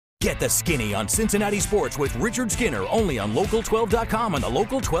Get the skinny on Cincinnati sports with Richard Skinner only on Local12.com and the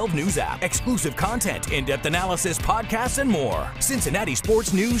Local 12 News app. Exclusive content, in-depth analysis, podcasts, and more. Cincinnati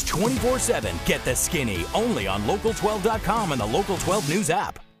sports news 24/7. Get the skinny only on Local12.com and the Local 12 News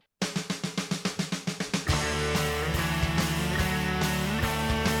app.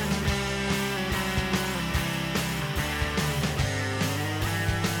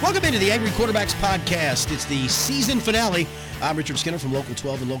 Welcome into the Angry Quarterbacks podcast. It's the season finale. I'm Richard Skinner from Local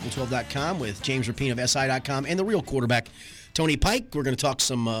 12 and Local12.com with James Rapine of SI.com and the real quarterback, Tony Pike. We're going to talk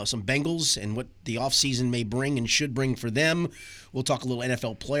some Bengals and what the offseason may bring and should bring for them. We'll talk a little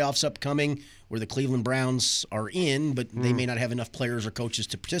NFL playoffs upcoming where the Cleveland Browns are in, but they may not have enough players or coaches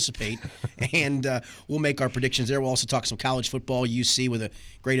to participate. And we'll make our predictions there. We'll also talk some college football, UC with a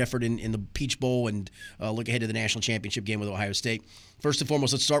great effort in the Peach Bowl, and look ahead to the national championship game with Ohio State. First and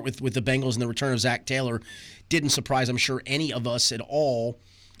foremost, let's start with the Bengals and the return of Zach Taylor. Didn't surprise, I'm sure, any of us at all.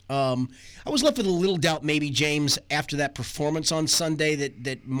 I was left with a little doubt maybe, James, after that performance on Sunday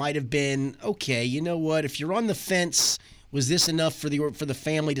that might have been, okay, you know what, if you're on the fence, was this enough for the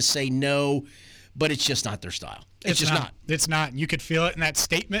family to say no? But it's just not their style. It's just not. It's not. You could feel it in that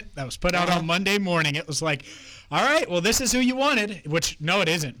statement that was put out on Monday morning. It was like, all right, well, this is who you wanted, which, no, it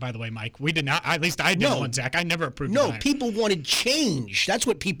isn't, by the way, Mike. We did not. At least I didn't want Zach. I never approved of that. No, people wanted change. That's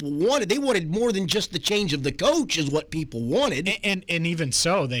what people wanted. They wanted more than just the change of the coach is what people wanted. And even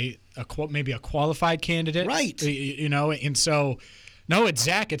so, maybe a qualified candidate. Right. You know, and so, no, it's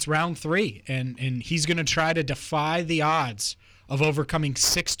Zach. It's round 3, and he's going to try to defy the odds of overcoming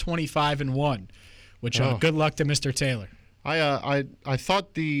 6-25-1, which good luck to Mr. Taylor. I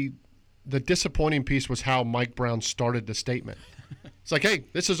thought the disappointing piece was how Mike Brown started the statement. It's like, hey,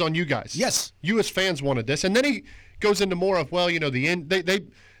 this is on you guys. Yes. You as fans wanted this. And then he goes into more of, well, you know, the end.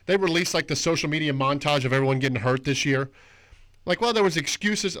 They released like the social media montage of everyone getting hurt this year. Like, well, there was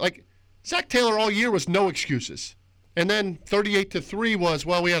excuses. Like, Zach Taylor all year was no excuses. And then 38-3 was,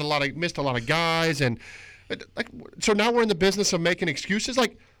 well, we had missed a lot of guys. And like, so now we're in the business of making excuses.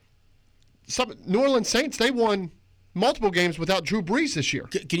 Like, some New Orleans Saints, they won multiple games without Drew Brees this year.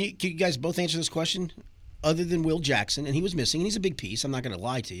 Can you guys both answer this question? Other than Will Jackson, and he was missing, and he's a big piece. I'm not going to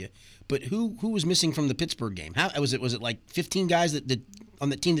lie to you, but who was missing from the Pittsburgh game? How was it? Was it like 15 guys that on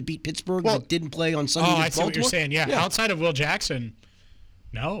the team that beat Pittsburgh that didn't play on Sunday? I see what you're saying. Yeah, outside of Will Jackson,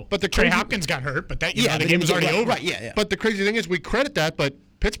 no. But Trey Hopkins got hurt, but the game was already over. Right, yeah. But the crazy thing is, we credit that, but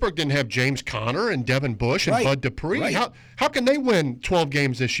Pittsburgh didn't have James Conner and Devin Bush and Bud Dupree. Right. How can they win 12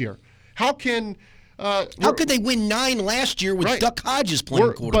 games this year? How can how could they win 9 last year with Duck Hodges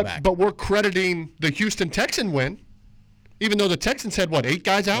playing quarterback? But we're crediting the Houston Texan win, even though the Texans had, 8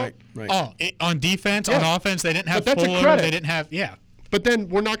 guys out? Right. Oh, on defense, on offense, they didn't have But that's Fuller. a credit. They didn't have, But then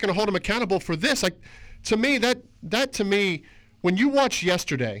we're not going to hold them accountable for this. Like, to me, that to me, when you watch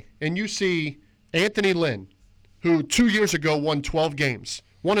yesterday and you see Anthony Lynn, who 2 years ago won 12 games,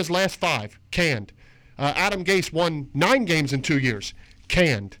 won his last 5, canned. Adam Gase won 9 games in 2 years,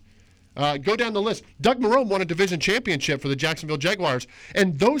 canned. Go down the list. Doug Marrone won a division championship for the Jacksonville Jaguars,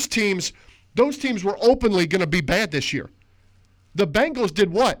 and those teams were openly going to be bad this year. The Bengals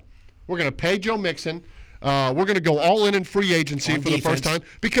did what? We're going to pay Joe Mixon. We're going to go all in free agency for the first time.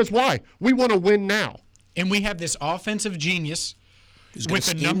 Because why? We want to win now. And we have this offensive genius with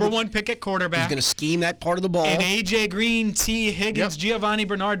the number 1 pick at quarterback. He's going to scheme that part of the ball. And A.J. Green, T. Higgins, Giovanni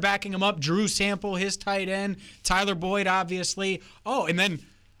Bernard backing him up, Drew Sample, his tight end, Tyler Boyd, obviously. Oh, and then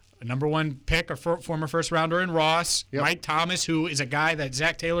a number 1 pick, a former first-rounder in Ross, Mike Thomas, who is a guy that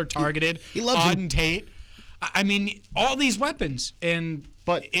Zach Taylor targeted, he loves Auden Tate. I mean, all these weapons,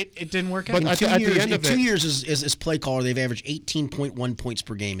 but it didn't work out. But in 2 years as play caller, they've averaged 18.1 points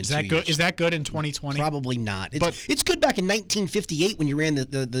per game in 2 years. Is that good in 2020? Probably not. It's good back in 1958 when you ran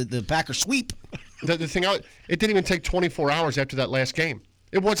the Packer sweep. The thing, it didn't even take 24 hours after that last game.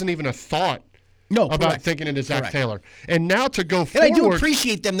 It wasn't even a thought. Correct. Thinking into Zach Taylor. And now to go forward. And I do forward.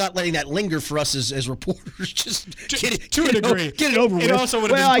 appreciate them not letting that linger for us as reporters. Just get it over with. It also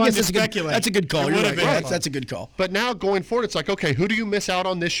would have been fun to speculate. That's a good call. You're right. That's a good call. But now going forward, it's like, okay, who do you miss out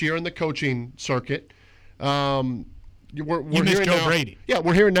on this year in the coaching circuit? You missed Joe Brady. Yeah,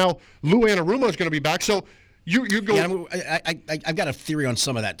 we're hearing now Lou Anarumo is going to be back. So you go. Yeah, I've got a theory on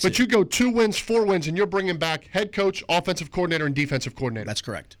some of that, too. But you go 2 wins, 4 wins, and you're bringing back head coach, offensive coordinator, and defensive coordinator. That's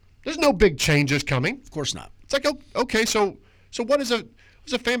correct. There's no big changes coming. Of course not. It's like, okay, so what is a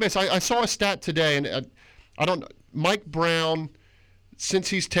fan base? I saw a stat today, and Mike Brown, since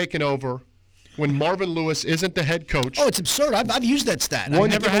he's taken over, when Marvin Lewis isn't the head coach. Oh, it's absurd. I've used that stat.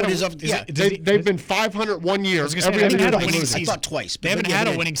 They've been 500 1 year. Every other year I thought twice. They haven't had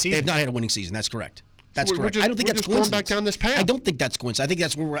a winning season. They have not had a winning season. That's correct. That's correct. I don't think that's going back down this path. I don't think that's coincidence. I think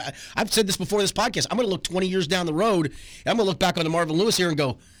that's where we're at. I've said this before this podcast. I'm going to look 20 years down the road, and I'm going to look back on the Marvin Lewis here and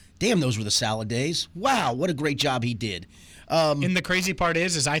go, damn, those were the salad days. Wow, what a great job he did. And the crazy part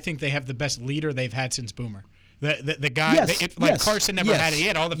is I think they have the best leader they've had since Boomer. The guy, Carson never had it. He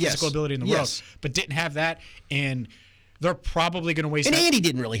had all the physical ability in the world, but didn't have that. And they're probably going to waste. And that. Andy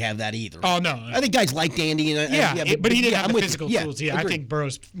didn't really have that either. Oh no, I think guys liked Andy. But he didn't have the physical tools. Yeah, I think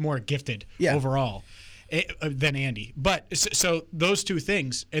Burrow's more gifted overall than Andy. But so those two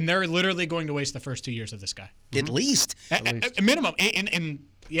things, and they're literally going to waste the first 2 years of this guy. At least. At minimum. And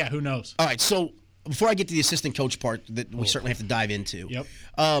who knows? All right, so before I get to the assistant coach part that we certainly have to dive into. Yep.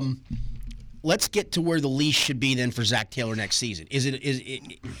 Let's get to where the leash should be then for Zach Taylor next season. Is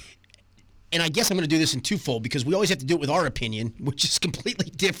it and I guess I'm going to do this in twofold because we always have to do it with our opinion, which is completely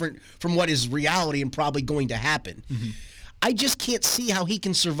different from what is reality and probably going to happen. Mm-hmm. I just can't see how he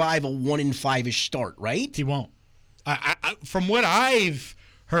can survive a 1-5-ish start, right? He won't. From what I've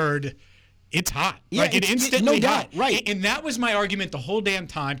heard, it's hot. Yeah, it's instantly no hot. Doubt, right. And that was my argument the whole damn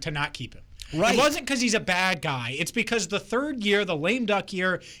time to not keep him. Right. It wasn't because he's a bad guy. It's because the third year, the lame duck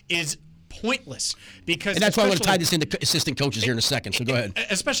year, is pointless. And that's why I want to tie this into assistant coaches here in a second, so go ahead.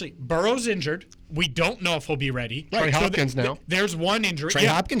 Especially Burrow's injured. We don't know if he'll be ready. Trey Hopkins now. There's one injury. Trey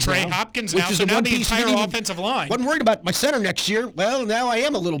Hopkins now. Which is so now the entire offensive line. Wasn't worried about my center next year. Well, now I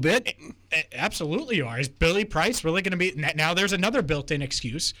am a little bit. Absolutely you are. Is Billy Price really going to be – now there's another built-in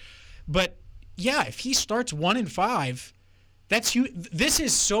excuse. But, yeah, if he starts 1-5 – that's huge. This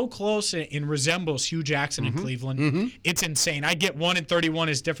is so close and resembles Hugh Jackson in Cleveland. Mm-hmm. It's insane. I get 1-31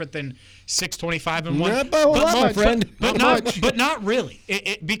 is different than 6-25-1. My friend. But not really,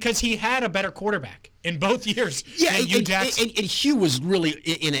 because he had a better quarterback in both years. Yeah, than Hugh Jackson. And Hugh was really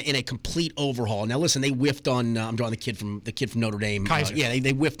in a complete overhaul. Now listen, they whiffed on. I'm drawing the kid from Notre Dame. Kaiser.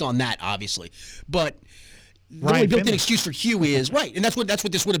 They whiffed on that obviously, but. The Ryan only built-in Finley. excuse for Hugh is right, and that's what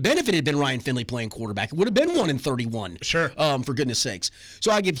this would have been if it had been Ryan Finley playing quarterback. It would have been 1-31. Sure. For goodness sakes. So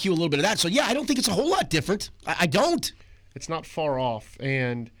I give Hugh a little bit of that. So yeah, I don't think it's a whole lot different. I don't. It's not far off,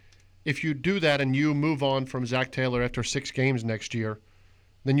 and if you do that and you move on from Zach Taylor after 6 games next year,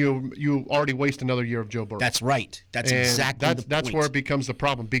 then you already waste another year of Joe Burrow. That's right. That's exactly the point. That's where it becomes the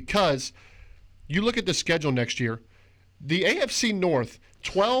problem because you look at the schedule next year. The AFC North,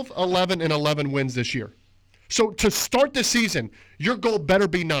 12, 11, and 11 wins this year. So to start the season, your goal better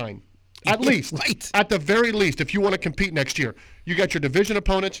be 9, at least. Right. At the very least, if you want to compete next year. You got your division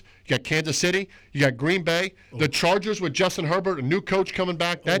opponents. You got Kansas City. You got Green Bay. The Chargers with Justin Herbert, a new coach coming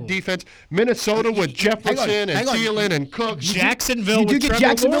back. That defense. Minnesota with Jefferson and Thielen and Cook. Jacksonville with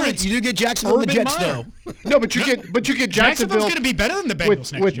Trevor Lawrence. You do get Jacksonville with the Jets, though. No, but you get Jacksonville. Jacksonville's going to be better than the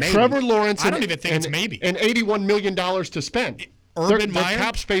Bengals with next year. Trevor Lawrence. I don't even think it's maybe. And $81 million to spend. Urban their Meyer.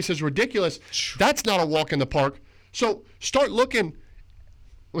 cap space is ridiculous. That's not a walk in the park. So start looking.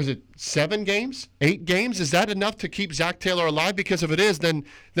 Was it 7 games, 8 games? Is that enough to keep Zach Taylor alive? Because if it is, then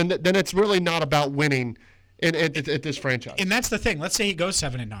it's really not about winning at this franchise. And that's the thing. Let's say he goes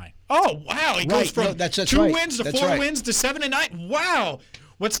 7-9. Oh wow, he goes from that's 2 right. wins to That's 4 right. wins to 7-9. Wow.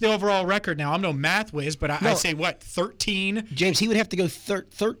 What's the overall record now? I'm no math whiz, but I say what 13. James, he would have to go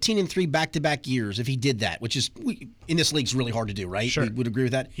 13-3 back-to-back years if he did that, which is in this league's really hard to do, right? Sure. We would agree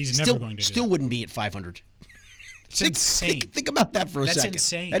with that. He's never going to do still that. wouldn't be at 500. It's insane. Think about that for a second. That's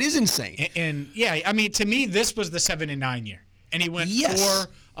insane. That is insane. And yeah, I mean, to me, this was the 7-9 year, and he went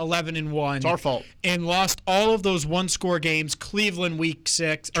 4-11-1. It's our fault. And lost all of those one-score games. Cleveland week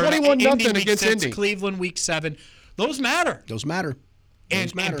 6, 21-0 against Indy. Indy. Cleveland week 7. Those matter. Those matter. And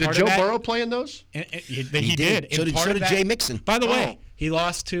Did Joe Burrow play in those? He did. So And did, part so of did that- Jay Mixon. By the way, he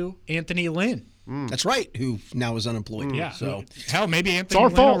lost to Anthony Lynn. That's right, who now is unemployed. Yeah. So Hell, maybe Anthony our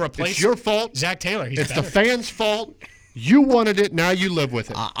Lynn fault. will replace It's your fault. Zach Taylor. He's It's better. the fans' fault. You wanted it. Now you live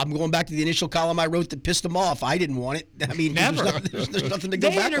with it. I'm going back to the initial column I wrote that pissed him off. I didn't want it. I mean, Never. There's nothing to go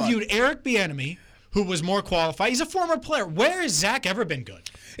They back interviewed on. Eric Bieniemy, who was more qualified. He's a former player. Where has Zach ever been good?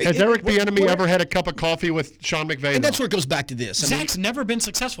 Has Eric Bieniemy ever had a cup of coffee with Sean McVay? And that's where it goes back to this. I mean, Zach's never been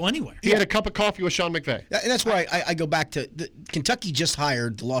successful anywhere. he had a cup of coffee with Sean McVay. and that's where I go back to Kentucky just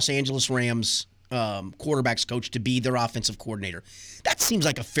hired the Los Angeles Rams quarterbacks coach to be their offensive coordinator. That seems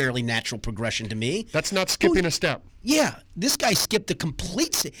like a fairly natural progression to me. That's not skipping a step. Yeah, this guy skipped a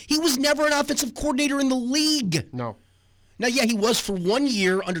complete. He was never an offensive coordinator in the league. No. Now, yeah, he was for 1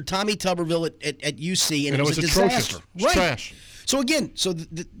 year under Tommy Tuberville at UC, and it was a atrocious. disaster. It was trash. So again,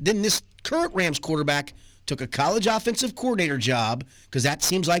 then this current Rams quarterback took a college offensive coordinator job because that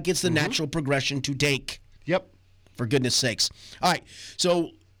seems like it's the natural progression to take. Yep. For goodness sakes. All right, so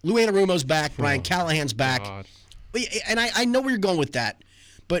Lou Anarumo's back, Brian Callahan's back. God. And I know where you're going with that,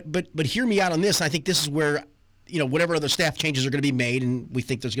 But hear me out on this. I think this is where, whatever other staff changes are going to be made, and we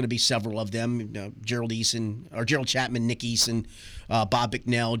think there's going to be several of them. Gerald Chapman, Nick Eason, Bob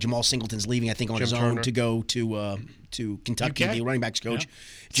Bicknell, Jamal Singleton's leaving, I think, on his own to go to Kentucky, the running backs coach,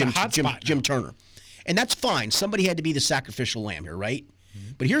 Jim Turner. And that's fine. Somebody had to be the sacrificial lamb here, right?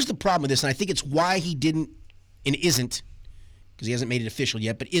 Mm-hmm. But here's the problem with this, and I think it's why he didn't and isn't, because he hasn't made it official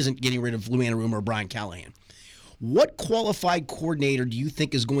yet, but isn't getting rid of Lou Anarumo or Brian Callahan. What qualified coordinator do you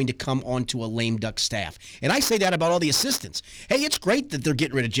think is going to come onto a lame duck staff? And I say that about all the assistants. Hey, it's great that they're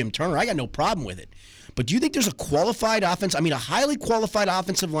getting rid of Jim Turner. I got no problem with it. But do you think there's a qualified offense? I mean, a highly qualified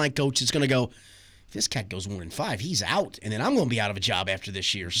offensive line coach that's going to go, if this cat goes 1-5, he's out. And then I'm going to be out of a job after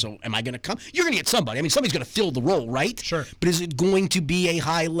this year. So am I going to come? You're going to get somebody. I mean, somebody's going to fill the role, right? Sure. But is it going to be a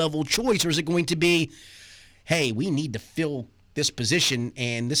high-level choice, or is it going to be, hey, we need to fill this position,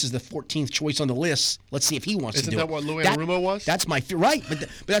 and this is the 14th choice on the list. Let's see if he wants to do it. Isn't that what Lou Anarumo was? That's my fear, right? But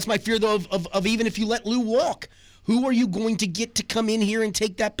that's my fear, though, of even if you let Lou walk, who are you going to get to come in here and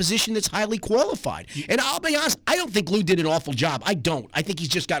take that position that's highly qualified? And I'll be honest, I don't think Lou did an awful job. I don't. I think he's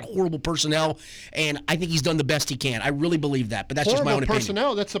just got horrible personnel, and I think he's done the best he can. I really believe that, but that's just my own opinion.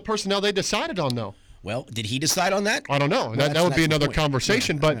 Personnel. That's the personnel they decided on, though. Well, did he decide on that? I don't know. Well, that would be another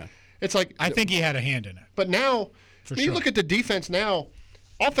conversation, but it's like... I think he had a hand in it. But now, when you look at the defense now,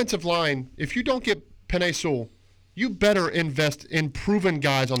 offensive line, if you don't get Penei Sewell, you better invest in proven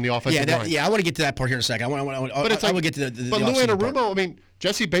guys on the offensive line. Yeah, I want to get to that part here in a second. I will get to the But Lou Anarumo, I mean,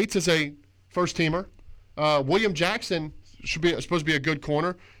 Jesse Bates is a first-teamer. William Jackson supposed to be a good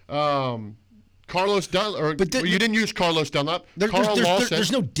corner. Carlos Dunlap, you didn't use Carlos Dunlap.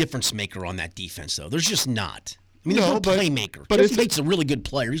 There's no difference maker on that defense, though. There's just not. I mean, there's no playmaker. But Jesse Bates is a really good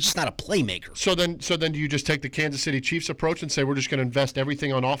player. He's just not a playmaker. So then do you just take the Kansas City Chiefs approach and say we're just going to invest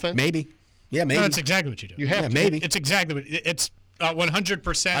everything on offense? Maybe. Yeah, maybe. No, that's exactly what you do. You have to. Maybe. It's exactly what it's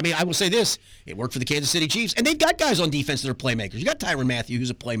 100%. I mean, I will say this. It worked for the Kansas City Chiefs, and they've got guys on defense that are playmakers. You got Tyrann Mathieu,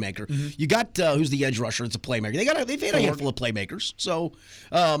 who's a playmaker. Mm-hmm. You got who's the edge rusher that's a playmaker. They've had a handful of playmakers. So,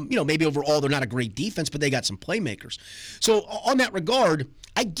 maybe overall they're not a great defense, but they got some playmakers. So, on that regard,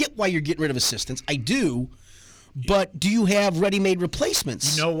 I get why you're getting rid of assistants. I do. But do you have ready-made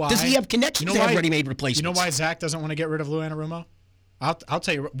replacements? You know why? Does he have connections to have ready-made replacements? You know why Zach doesn't want to get rid of Lou Anarumo? I'll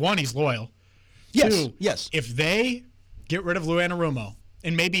tell you. One, he's loyal. Yes. Two, yes. If they get rid of Lou Anarumo,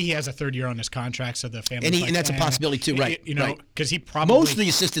 and maybe he has a third year on his contract, so the family and that's a possibility too, right? Because he probably most of the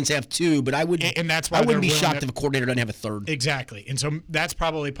assistants have two, but I would and that's why I wouldn't be shocked if a coordinator doesn't have a third. Exactly, and so that's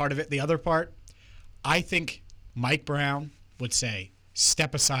probably part of it. The other part, I think Mike Brown would say,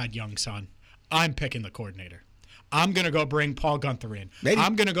 "Step aside, young son. I'm picking the coordinator. I'm going to go bring Paul Gunther in. Maybe.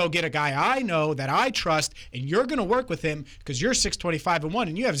 I'm going to go get a guy I know that I trust, and you're going to work with him because you're 625-1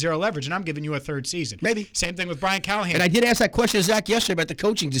 and you have zero leverage, and I'm giving you a third season." Maybe. Same thing with Brian Callahan. And I did ask that question to Zach yesterday about the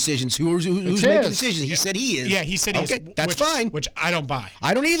coaching decisions. Who's making decisions? He said he is. Yeah, he said he is. Okay, that's fine. Which I don't buy.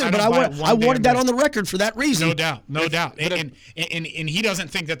 I don't either, but I wanted that on the record for that reason. No doubt. And he doesn't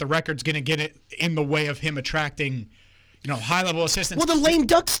think that the record's going to get it in the way of him attracting high-level assistants. Well, the lame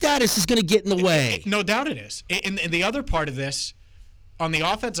duck status is going to get in the way. No doubt it is. And the other part of this, on the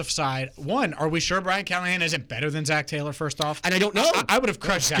offensive side, one, are we sure Brian Callahan isn't better than Zach Taylor, first off? And I don't know. I would have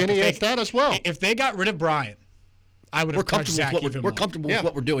crushed Zach. Skinny at that as well. If they got rid of Brian, I would have crushed Zach even more. We're comfortable with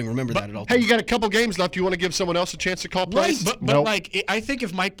what we're doing. Remember that at all. Hey, you got a couple games left. You want to give someone else a chance to call plays? Right, but I think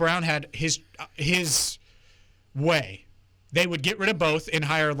if Mike Brown had his way, they would get rid of both and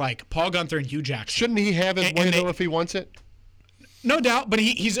hire Paul Gunther and Hugh Jackson. Shouldn't he have his way though if he wants it? No doubt, but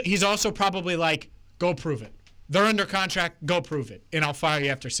he's also probably go prove it. They're under contract. Go prove it, and I'll fire you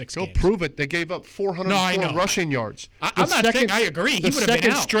after 6 games. Go prove it. They gave up 404 rushing yards. I'm not saying I agree. He would have been out. The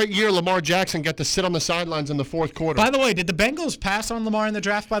second straight year Lamar Jackson got to sit on the sidelines in the fourth quarter. By the way, did the Bengals pass on Lamar in the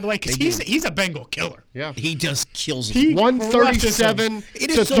draft, by the way? Because he's a Bengal killer. Yeah. He just kills them. 137 to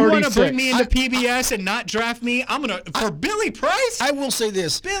 36. You want to bring me into PBS and not draft me? I'm going to – for Billy Price? I will say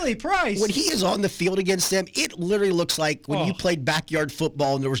this. Billy Price. When he is on the field against them, it literally looks like when you played backyard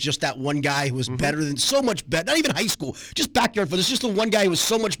football and there was just that one guy who was better than – so much better. Not even high school. Just backyard football. There's just the one guy who was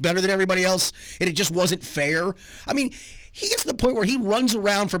so much better than everybody else, and it just wasn't fair. I mean, he gets to the point where he runs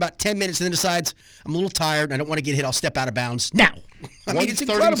around for about 10 minutes and then decides, I'm a little tired and I don't want to get hit. I'll step out of bounds now. I mean, it's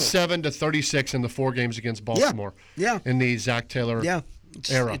incredible. 137 to 36 in the 4 games against Baltimore. Yeah. In the Zach Taylor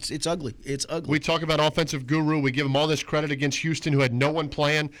era. It's ugly. It's ugly. We talk about offensive guru. We give him all this credit against Houston, who had no one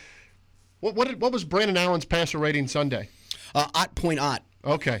playing. What was Brandon Allen's passer rating Sunday? .8.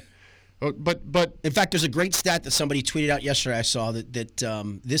 Okay. But in fact, there's a great stat that somebody tweeted out yesterday. I saw that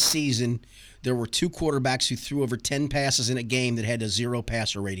this season there were 2 quarterbacks who threw over 10 passes in a game that had a 0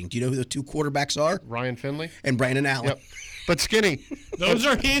 passer rating. Do you know who the 2 quarterbacks are? Ryan Finley and Brandon Allen. Yep. But Skinny, those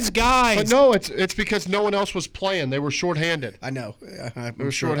are his guys. But no, it's because no one else was playing. They were shorthanded. I know. They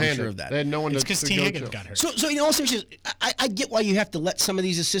were shorthanded. I'm sure of that. They had no one It's to because go T. to. Higgins got hurt. So in all seriousness, I get why you have to let some of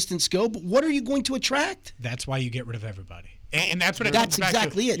these assistants go, but what are you going to attract? That's why you get rid of everybody. And that's what it That's comes back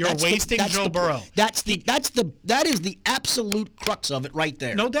exactly to. it. You're That's wasting Joe Burrow. That is the absolute crux of it right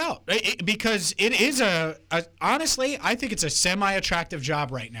there. No doubt. Because it is honestly, I think it's a semi-attractive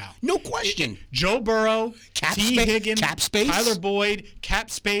job right now. No question. Joe Burrow, T. Higgins, cap space. Tyler Boyd, cap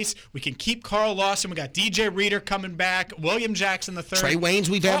space. We can keep Carl Lawson. We got DJ Reader coming back. William Jackson III. Trey Waynes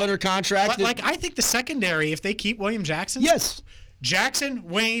we've had under contract. I think the secondary, if they keep William Jackson. Yes. Jackson,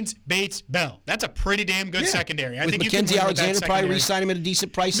 Waynes, Bates, Bell. That's a pretty damn good secondary. I With think Mackenzie you can win with that Alexander probably secondary. re-sign him at a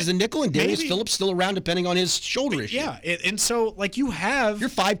decent price as a nickel, and Darius Phillips still around depending on his shoulder issue. Yeah, and so you have You're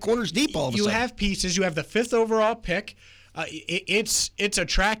 5 corners deep all of a sudden. You have pieces. You have the 5th overall pick. It's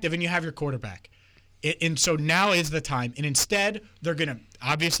attractive, and you have your quarterback. And so now is the time. And instead, they're going to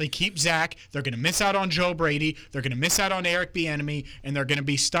obviously keep Zach. They're going to miss out on Joe Brady. They're going to miss out on Eric Bieniemy, and they're going to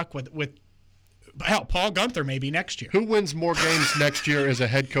be stuck with hell, Paul Gunther maybe next year. Who wins more games next year as a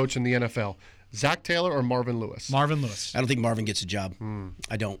head coach in the NFL? Zach Taylor or Marvin Lewis? Marvin Lewis. I don't think Marvin gets a job.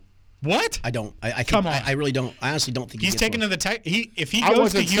 I don't. What? I don't. I Come on. I really don't. I honestly don't think He's gets taken one. to the if he I goes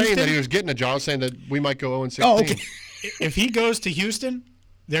wasn't to Houston, saying that he was getting a job. I was saying that we might go 0-16. Oh, okay. if he goes to Houston,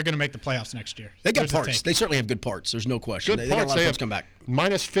 they're going to make the playoffs next year. They got There's a parts. take. They certainly have good parts. There's no question. Good They got a parts. lot They of have parts come back.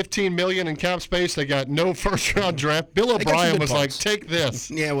 minus $15 million in cap space. They got no first-round draft. Bill got some O'Brien good was parts. like, "Take this."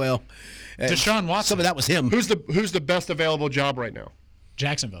 Yeah, well, Deshaun Watson. Some of that was him. Who's the best available job right now?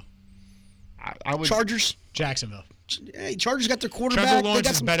 Jacksonville. I would. Chargers. Jacksonville. Hey, Chargers got their quarterback. Trevor They Lawrence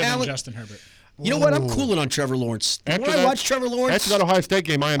got is some better talent. than Justin Herbert. You know what? I'm cooling on Trevor Lawrence. When I watch Trevor Lawrence, After that Ohio State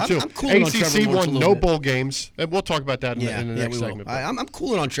game, I am too. I'm cooling on ACC Trevor Lawrence a won little no bit. bowl games. And we'll talk about that in the next we will. segment. I'm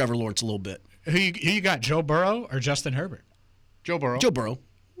cooling on Trevor Lawrence a little bit. Who you got, Joe Burrow or Justin Herbert? Joe Burrow. Joe Burrow,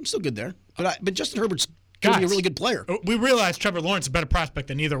 I'm still good there, but Justin Herbert's going to be a Guys, really good player. We realize Trevor Lawrence is a better prospect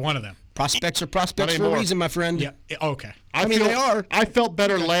than either one of them. Prospects are prospects Not for a anymore. reason, my friend. Yeah. Okay. I mean, they are. I felt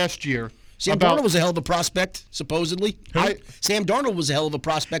better last year. Sam Darnold was a hell of a prospect, supposedly. Sam Darnold was a hell of a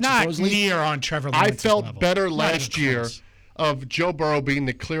prospect, Not supposedly. near on Trevor I Lawrence's felt level. better Not last even year close. of Joe Burrow being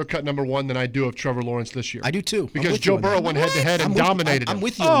the clear-cut number one than I do of Trevor Lawrence this year. I do too. I'm Because with you Joe on Burrow that. went head-to-head and I'm with- dominated I'm him.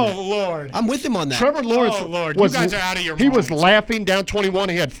 with you on that. Oh, Lord. I'm with him on that. Trevor Lawrence Oh, Lord. was You guys are out of your He was minds. laughing down 21.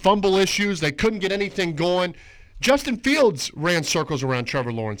 He had fumble issues. They couldn't get anything going. Justin Fields ran circles around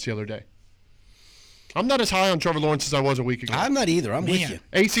Trevor Lawrence the other day. I'm not as high on Trevor Lawrence as I was a week ago. I'm not either. I'm with Man. you.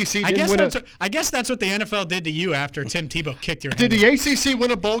 ACC I didn't guess, win that's what the NFL did to you after Tim Tebow kicked your Did head. the ACC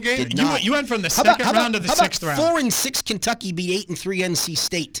win a bowl game? Did not. You went from the How second about- round to the how about sixth round. 4-6 Kentucky beat 8-3 NC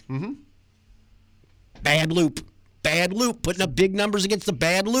State. Mm-hmm. Bad loop. Bad loop. Putting up big numbers against the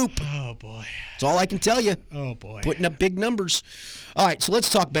bad loop. Oh, boy. That's all I can tell you. Oh, boy. Putting up big numbers. All right, so let's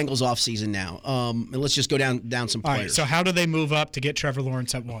talk Bengals offseason now. And let's just go down some All players. right, so how do they move up to get Trevor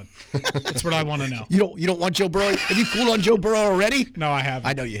Lawrence at 1? That's what I want to know. You don't want Joe Burrow? Have you cooled on Joe Burrow already? No, I haven't.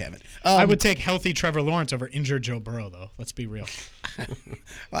 I know you haven't. I would take healthy Trevor Lawrence over injured Joe Burrow, though. Let's be real.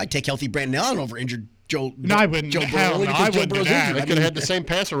 I'd take healthy Brandon Allen over injured Joe. No, I wouldn't. Joe Burrow. Hell only no, because I Joe wouldn't do Burrow's that. injured. They I could mean, have had the same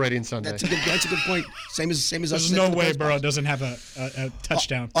passer rating Sunday. That's a good point. Same as us. There's no way Burrow doesn't have a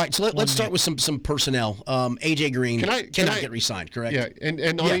touchdown. All right, so let's start with some personnel. AJ Green cannot get re-signed, correct? Yeah, and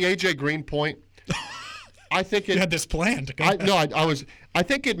on the AJ Green point, I think it. You had this planned. Go I ahead.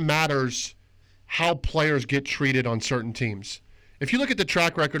 think it matters how players get treated on certain teams. If you look at the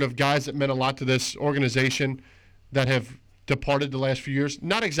track record of guys that meant a lot to this organization that have departed the last few years,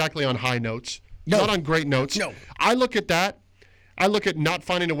 not exactly on high notes, not on great notes. No. I look at that. I look at not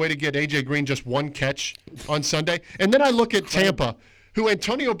finding a way to get A.J. Green just one catch on Sunday. And then I look at Tampa, who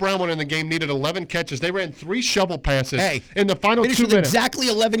Antonio Brown went in the game, needed 11 catches. They ran 3 shovel passes in the final 2 finished with minutes. exactly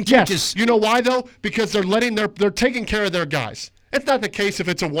 11 Yes. catches. You know why, though? Because they're taking care of their guys. It's not the case if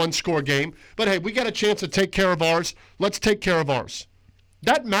it's a one-score game. But, hey, we got a chance to take care of ours. Let's take care of ours.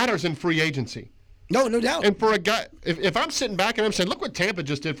 That matters in free agency. No doubt. And for a guy, if I'm sitting back and I'm saying, look what Tampa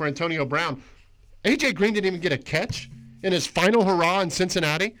just did for Antonio Brown. A.J. Green didn't even get a catch in his final hurrah in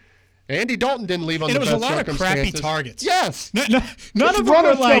Cincinnati. Andy Dalton didn't leave on And the it was best a lot of crappy circumstances. targets. Yes. None of them run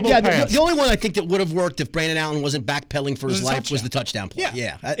were a like, shovel Yeah, pass. the only one I think that would have worked if Brandon Allen wasn't backpedaling for his Was a life was touchdown. the touchdown play.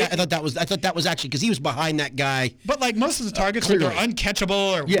 Yeah. I thought that was actually because he was behind that guy but like most of the targets were clearly.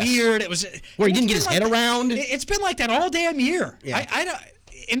 uncatchable or Yes. weird. It was where he didn't get it's his been head like around. that- It's been like that all damn year. Yeah. I don't.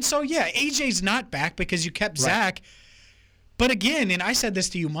 And so yeah, AJ's not back because you kept Zach. But again, and I said this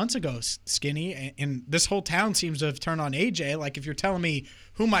to you months ago, Skinny, and this whole town seems to have turned on AJ. Like if you're telling me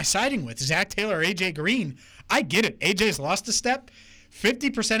who am I siding with, Zach Taylor or AJ Green, I get it. AJ's lost a step.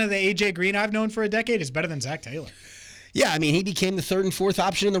 50% of the AJ Green I've known for a decade is better than Zach Taylor. Yeah, I mean, he became the third and fourth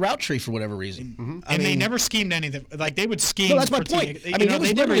option in the route tree for whatever reason. And they never schemed anything. Like, they would scheme. No, that's my for point. T. I mean, it was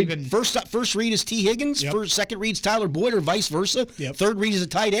they never literally even. first read is T. Higgins, second read's Tyler Boyd, or vice versa. Yep. Third read is a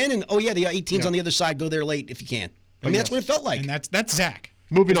tight end, and the 18's on the other side. Go there late if you can. I mean, that's what it felt like. And that's Zach.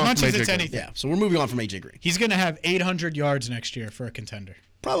 Moving as on much from as AJ it's Green. anything. Yeah, so we're moving on from AJ Green. He's going to have 800 yards next year for a contender.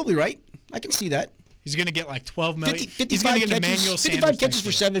 Probably right. I can see that. He's going to get like 12 million. 55 He's going to get catches, Emmanuel 55 Sanders catches for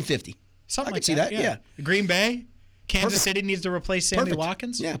next year. 750. Something I like can see that. Yeah. Green Bay, Kansas Perfect. City needs to replace Sammy Perfect.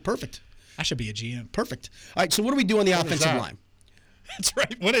 Watkins. Yeah, perfect. I should be a GM. Perfect. All right, so what do we do on the offensive that? line? That's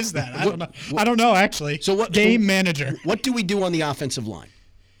right. What is that? I don't know. I don't know, actually. So what? Game manager. What do we do on the offensive line?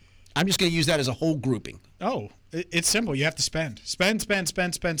 I'm just going to use that as a whole grouping. Oh, it's simple. You have to spend. Spend.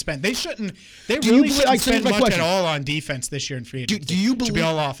 They shouldn't. They Do you really believe- shouldn't here's spend my much question. at all on defense this year in free agency. Do you It believe? should be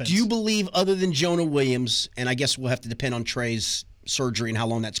all offense. Do you believe, other than Jonah Williams, and I guess we'll have to depend on Trey's surgery and how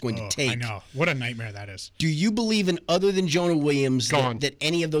long that's going to take. I know. What a nightmare that is. Do you believe in, other than Jonah Williams, Gone. that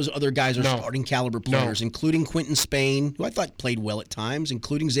any of those other guys are No. starting caliber players, including Quentin Spain, who I thought played well at times,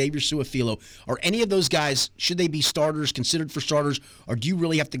 including Xavier Su'a-Filo? Are any of those guys, should they be starters, considered for starters, or do you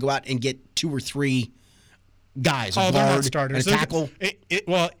really have to go out and get 2 or 3 guys, a Oh, they're not guard, starters. and a tackle?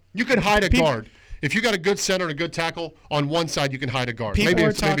 Well, You could hide a People- guard. If you got a good center and a good tackle, on one side you can hide a guard. People Maybe are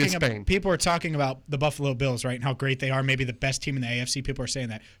it's talking Spain. about people are talking about the Buffalo Bills, right? And how great they are, maybe the best team in the AFC. People are saying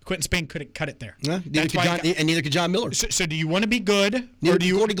that Quentin Spain couldn't cut it there. Yeah, neither That's could why John, and neither could John Miller. So do you want to be good, Neither or do could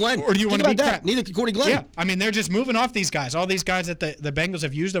you Cordy Glenn. or do you want Think to be about crap? that. Neither could Cordy Glenn. Yeah, I mean they're just moving off these guys, all these guys that the Bengals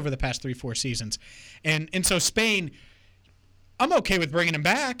have used over the past 3-4 seasons, and so Spain, I'm okay with bringing him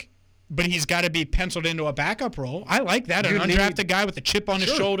back. But he's got to be penciled into a backup role. I like that. An undrafted guy with a chip on his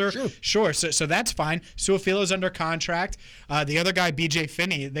shoulder. Sure. So that's fine. Su'a-Filo's under contract. The other guy, B.J.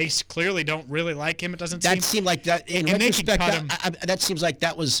 Finney, they clearly don't really like him. It doesn't That seemed like that. In and they could retrospect, cut him. that seems like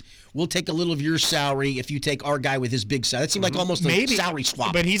that was. We'll take a little of your salary if you take our guy with his big salary. That seemed like almost a salary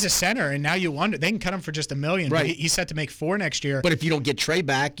swap. But he's a center, and now you wonder they can cut him for just $1 million. Right. But he's set to make $4 million next year. But if you don't get Trey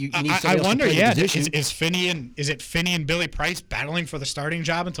back, you need I somebody else wonder. to play the Yeah, position. is Finney and Billy Price battling for the starting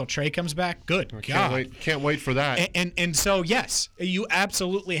job until Trey comes back? Good God. Can't wait for that. And so yes, you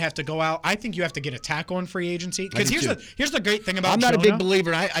absolutely have to go out. I think you have to get a tackle in free agency because do here's the great thing about I'm not Jonah. a big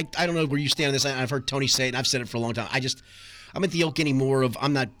believer. I don't know where you stand on this. I've heard Tony say it, and I've said it for a long time. I'm at the ilk anymore of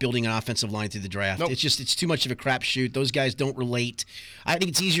I'm not building an offensive line through the draft. Nope. It's too much of a crapshoot. Those guys don't relate. I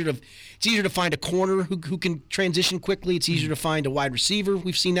think it's easier to find a corner who can transition quickly. It's easier to find a wide receiver.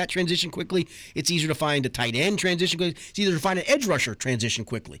 We've seen that transition quickly. It's easier to find a tight end transition quickly. It's easier to find an edge rusher transition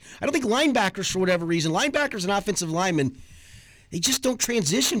quickly. I don't think linebackers, for whatever reason, linebackers and offensive linemen, they just don't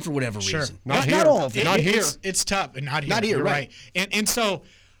transition for whatever reason. Not Not here. all of them. Not here. It's tough, and not here. Not here, You're right. And so.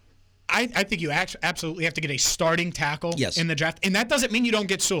 I think you absolutely have to get a starting tackle in the draft. And that doesn't mean you don't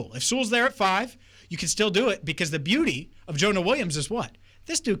get Sewell. If Sewell's there at 5, you can still do it because the beauty of Jonah Williams is what?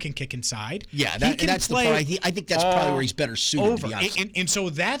 This dude can kick inside. Yeah, He can that's the play part. I think that's probably where he's better suited, to be honest. And so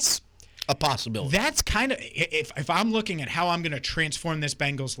that's a possibility. That's kind of if I'm looking at how I'm going to transform this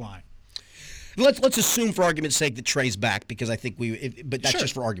Bengals line. Let's assume, for argument's sake, that Trey's back because I think but that's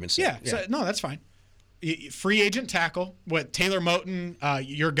just for argument's sake. Yeah. So, no, that's fine. Free agent tackle. What Taylor Moton,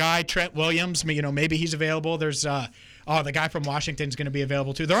 your guy Trent Williams. Maybe he's available. There's the guy from Washington's going to be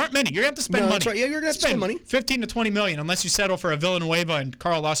available too. There aren't many. You're going to have to spend money. That's right. Yeah, you're going to have to spend money. 15 to 20 million, unless you settle for a Villanueva and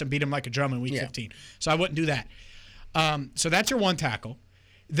Carl Lawson beat him like a drum in week 15. So I wouldn't do that. So that's your one tackle.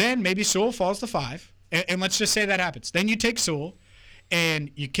 Then maybe Sewell falls to 5, and let's just say that happens. Then you take Sewell,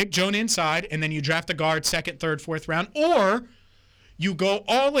 and you kick Jonah inside, and then you draft a guard 2nd, 3rd, 4th round, or you go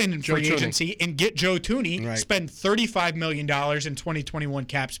all in free agency and get Joe Thuney, spend $35 million in 2021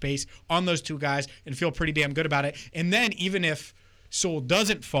 cap space on those 2 guys, and feel pretty damn good about it. And then even if Sewell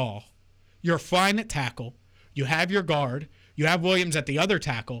doesn't fall, you're fine at tackle. You have your guard. You have Williams at the other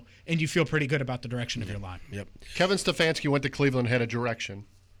tackle, and you feel pretty good about the direction of your line. Yep. Kevin Stefanski went to Cleveland, had a direction,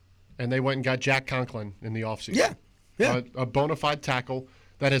 and they went and got Jack Conklin in the offseason. Yeah. A bona fide tackle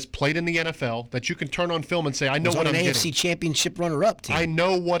that has played in the NFL that you can turn on film and say, I know Was what on I'm an getting. AFC Championship runner-up team. I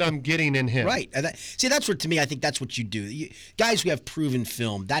know what I'm getting in him. Right. That's what, to me, I think that's what you do. Guys who have proven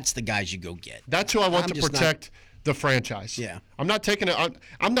film, that's the guys you go get. That's who I want to protect the franchise. Yeah. I'm not taking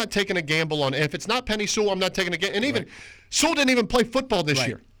a gamble on if it's not Penny Sewell, I'm not taking a gamble. And even Sewell didn't even play football this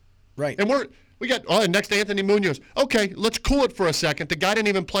year. Right. And we got next Anthony Munoz. Okay, let's cool it for a second. The guy didn't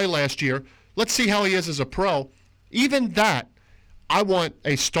even play last year. Let's see how he is as a pro. Even that, I want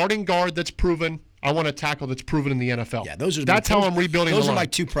a starting guard that's proven. I want a tackle that's proven in the NFL. Yeah, that's how I'm rebuilding the line. Those are my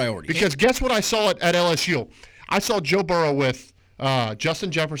 2 priorities. Because guess what I saw at LSU? I saw Joe Burrow with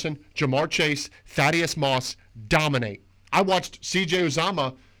Justin Jefferson, Jamar Chase, Thaddeus Moss dominate. I watched C.J.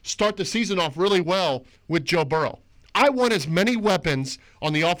 Uzomah start the season off really well with Joe Burrow. I want as many weapons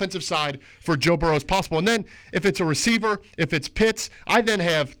on the offensive side for Joe Burrow as possible. And then if it's a receiver, if it's Pitts, I then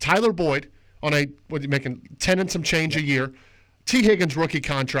have Tyler Boyd on making 10 and some change a year, T. Higgins rookie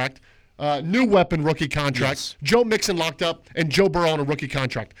contract, new weapon rookie contract, Yes. Joe Mixon locked up, and Joe Burrow on a rookie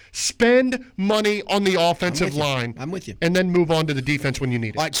contract. Spend money on the offensive line. I'm with you. And then move on to the defense when you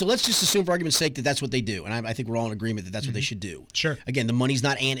need it. All right, so let's just assume for argument's sake that that's what they do. And I think we're all in agreement that that's what they should do. Sure. Again, the money's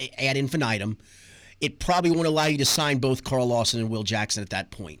not ad infinitum. It probably won't allow you to sign both Carl Lawson and Will Jackson at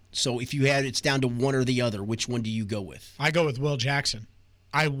that point. So if you had it's down to one or the other, which one do you go with? I go with Will Jackson.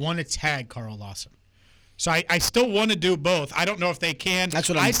 I want to tag Carl Lawson. So I still want to do both. I don't know if they can. That's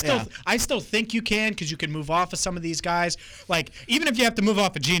what I still think you can because you can move off of some of these guys. Like even if you have to move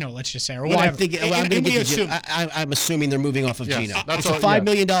off of Geno, let's just say, or whatever. I'm assuming they're moving off of Yes, Geno. that's It's a all- $5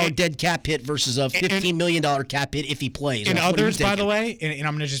 million dead cap hit versus a $15 million cap hit if he plays. And What are you others, by the thinking? way, and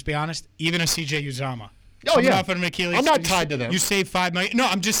I'm going to just be honest, even a CJ Uzama. Oh, coming yeah. off of an Achilles, I'm not tied to them. You save $5 million. No,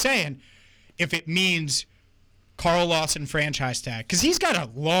 I'm just saying, if it means Carl Lawson franchise tag, because he's got a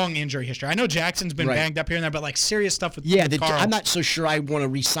long injury history. I know Jackson's been Right. banged up here and there, but like serious stuff with Yeah, with Carl. I'm not so sure I want to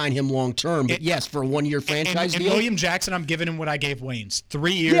re-sign him long term, but yes, for a 1-year franchise and deal. William Jackson, I'm giving him what I gave Wayne's.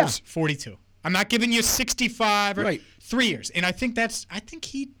 3 years, Yeah. 42. I'm not giving you 65 or Right. 3 years. And I think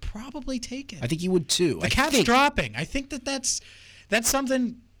he'd probably take it. I think he would too. The cap's dropping. I think that's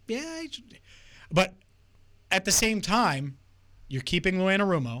something. Yeah, but at the same time, you're keeping Lou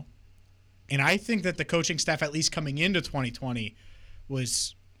Anarumo, and I think that the coaching staff, at least coming into 2020,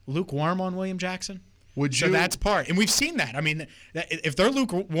 was lukewarm on William Jackson. So that's part, and we've seen that. I mean, if they're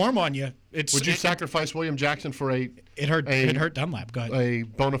lukewarm on you, Would you sacrifice William Jackson for it hurt Dunlap. Go ahead. a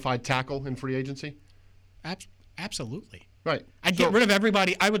bona fide tackle in free agency? Absolutely. Right. I'd get rid of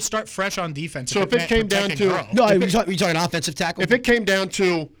everybody. I would start fresh on defense. So if it meant came down protecting to- Burrow. No, you're talking offensive tackle? If it came down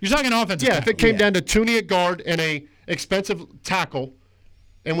to You're talking offensive. if it came Yeah. down to Tooney at guard and a expensive tackle,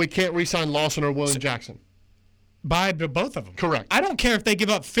 and we can't re-sign Lawson or William Jackson. Buy both of them. Correct. I don't care if they give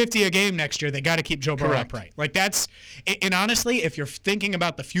up 50 a game next year. They got to keep Joe Burrow Correct. upright. Like that's, and honestly, if you're thinking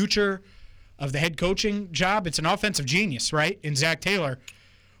about the future of the head coaching job, it's an offensive genius, right? In Zach Taylor.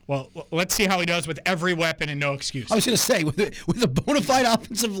 Well, let's see how he does with every weapon and no excuse. I was going to say, with a bona fide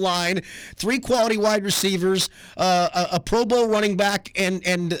offensive line, 3 quality wide receivers, a Pro Bowl running back, and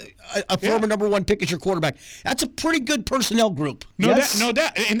a former number 1 pick as your quarterback, that's a pretty good personnel group. No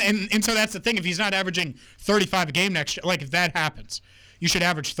doubt. And so that's the thing. If he's not averaging 35 a game next year, like if that happens, you should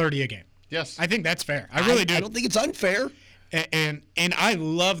average 30 a game. Yes. I think that's fair. I really do. I don't think it's unfair. And I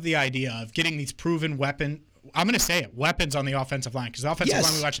love the idea of getting these proven I'm going to say it, weapons on the offensive line, because the offensive Yes.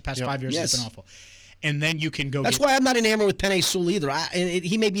 line we watched the past 5 years has been awful. And then you can go That's why I'm not enamored with Penei Sewell either.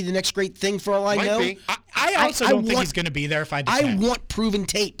 He may be the next great thing for all I Might know. be. I also don't think he's going to be there if I I decide. want proven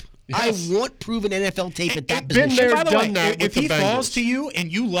tape. Yes. I want proven NFL tape at that been position. there, By the done way, that if with the he falls Bengals. to you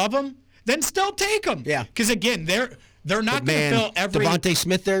and you love him, then still take him. Yeah. Because again, they're not going to Man, fill every. Devontae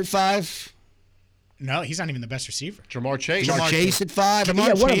Smith there at 5. No, he's not even the best receiver. Jamar Chase. Jamar Chase at 5.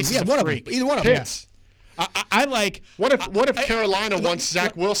 Jamar one Chase is of them. a One of them. freak. Either one of them. Pitts. I like. What if Carolina wants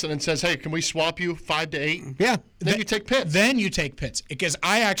Zach Wilson and says, "Hey, can we swap you 5 to 8?" Yeah. Then you take Pitts. Then you take Pitts because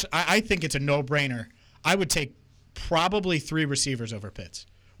I think it's a no-brainer. I would take probably 3 receivers over Pitts.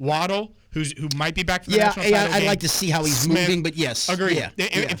 Waddle, who might be back for the national title I'd game. like to see how he's Smith, moving, but yes. Agreed. Yeah,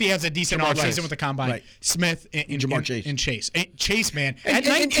 If he has a decent Jamar offseason Chase. with the combine, Right. Smith and Jamar Chase. and Chase. Chase, man. And At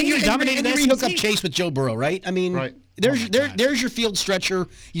 19, you he dominated the rehook up SEC. Chase with Joe Burrow, right? I mean, Right. there's your field stretcher.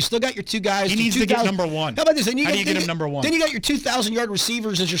 You still got your 2 guys. He your needs to get 2,000 number 1. How about this? Then How do you get him number 1? Then you got your 2,000-yard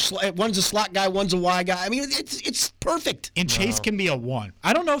receivers as your one's a slot guy, one's a Y guy. I mean, it's perfect. And Chase can be a 1.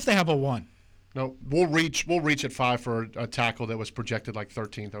 I don't know if they have a 1. No, we'll reach at 5 for a tackle that was projected like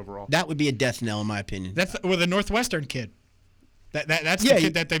 13th overall. That would be a death knell, in my opinion. That's with a Northwestern kid. That's Yeah, the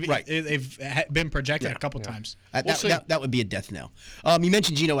kid that they've right. been projected a couple times. We'll see. That would be a death knell. You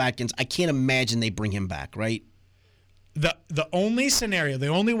mentioned Geno Atkins. I can't imagine they bring him back, right? The only scenario, the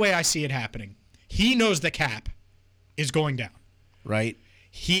only way I see it happening, he knows the cap is going down. Right.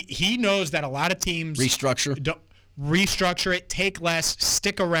 He knows that a lot of teams Restructure. don't restructure it, take less,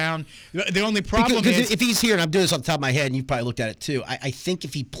 stick around. The only problem Because is if he's here, and I'm doing this off the top of my head, and you've probably looked at it too, I think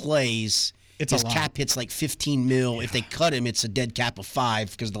if he plays, It's his a lot. cap hits like 15 mil. If they cut him, it's a dead cap of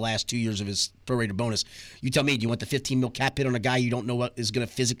 5 because of the last 2 years of his prorated bonus. You tell me, do you want the 15 mil cap hit on a guy you don't know what is going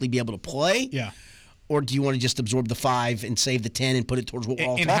to physically be able to play? Yeah. Or do you want to just absorb the 5 and save the 10 and put it towards what we're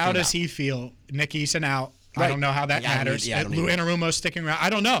all And talking how about? does he feel? Nick Eason out. I Right. don't know how that Yeah, I don't matters. either. Yeah, I don't Lou either. Anarumo sticking around. I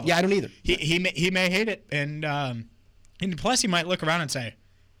don't know. Yeah, I don't either. He may hate it, and plus he might look around and say,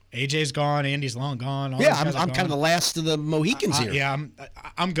 AJ's gone. Andy's long gone. All Yeah, those guys are I'm gone. kind of the last of the Mohicans here. Yeah,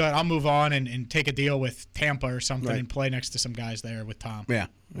 I'm good. I'll move on and take a deal with Tampa or something Right. and play next to some guys there with Tom. Yeah.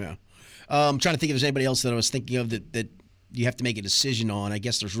 I'm trying to think if there's anybody else that I was thinking of that you have to make a decision on. I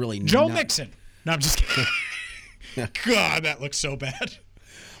guess there's really Joe not. Mixon. No, I'm just kidding. God, that looks so bad.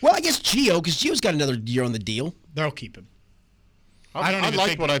 Well, I guess Gio, because Gio's got another year on the deal. They'll keep him. I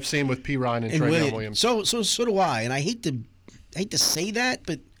like what I've seen with P. Ryan and Travion Williams. So do I, and I hate to say that,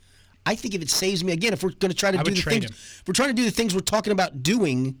 but I think if it saves me again, if we're going to try to I do would the trade things, him. if we're trying to do the things we're talking about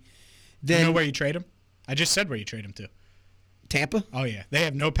doing, then You know where you trade him? I just said where you trade him to. Tampa. Oh, yeah. They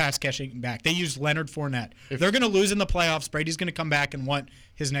have no pass catching back. They use Leonard Fournette. If they're going to lose in the playoffs, Brady's going to come back and want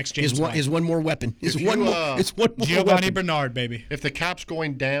his next James White. His one more weapon. It's one more Giovanni weapon. Bernard, baby. If the cap's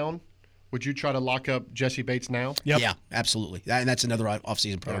going down, would you try to lock up Jesse Bates now? Yep. Yeah, absolutely. And that's another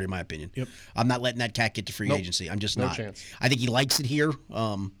offseason priority, in my opinion. Yep. I'm not letting that cat get to free agency. I'm just No not. chance. I think he likes it here.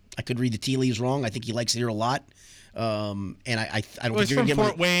 I could read the tea leaves wrong. I think he likes it here a lot. And I don't think Well, he's you're from going to get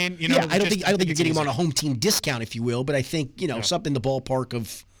Fort him. Wayne. You know, I don't think you're it's getting him on easy. a home team discount, if you will. But I think something in the ballpark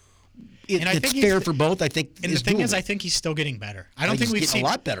of And I it's think he's- fair for both. I think. And the thing is, I think he's still getting better. I don't think think he's we've getting seen a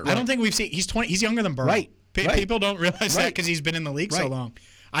lot better, I right. don't think we've seen. He's 20. He's younger than Burrow. Right. Right. People don't realize that Right. because he's been in the league so Right. long.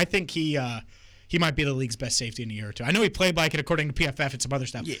 I think he might be the league's best safety in a year or two. I know he played like it according to PFF and some other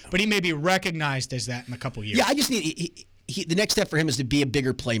stuff, but he may be recognized as that in a couple years. Yeah, I just need. The next step for him is to be a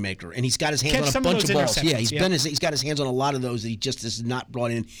bigger playmaker, and he's got his hands Catch on a some of bunch of those balls. Yeah, interceptions, he's got his hands on a lot of those that he just has not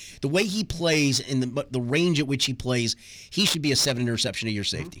brought in. The way he plays and the range at which he plays, he should be a 7 interception a year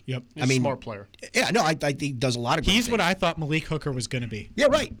safety. Yep. He's a smart player. Yeah, no, I think he does a lot of great He's things. what I thought Malik Hooker was going to be. Yeah,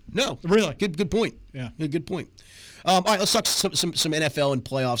 right. No, Really? good point. Yeah. Good point. All right, let's talk some NFL and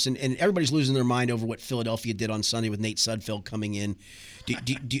playoffs, and everybody's losing their mind over what Philadelphia did on Sunday with Nate Sudfeld coming in.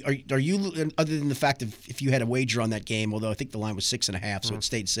 Are you, other than the fact of if you had a wager on that game, although I think the line was 6.5, so it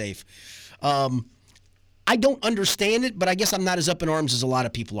stayed safe. I don't understand it, but I guess I'm not as up in arms as a lot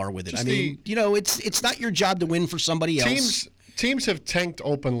of people are with it. Just I mean, it's not your job to win for somebody else. Teams have tanked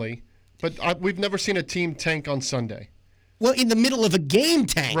openly, but we've never seen a team tank on Sunday. Well, in the middle of a game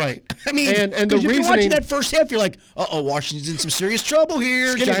tank. Right. I mean, and the 'cause if you're watching reasoning- that first half, you're like, Washington's in some serious trouble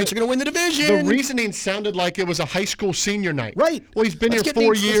here. Skinny, Giants are going to win the division. The reasoning sounded like it was a high school senior night. Right. Well, he's been Let's here get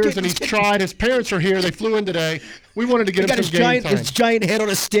 4 these- years, let's and get- he's tried. His parents are here. They flew in today. We wanted to He get got him his some game time. giant head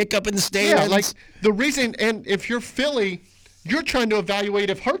on a stick up in the stands. Yeah, like the reason, and if you're Philly, you're trying to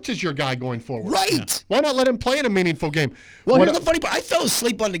evaluate if Hurts is your guy going forward. Right. Yeah. Why not let him play in a meaningful game? Well, What- here's the funny part. I fell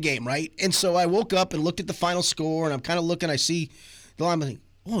asleep on the game, right? And so I woke up and looked at the final score, and I'm kind of looking. I see the line.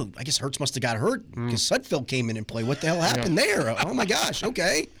 I'm like, I guess Hurts must have got hurt because Sudfeld came in and played. What the hell happened there? Oh, my gosh.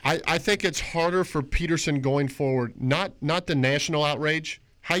 Okay. I think it's harder for Peterson going forward, not the national outrage,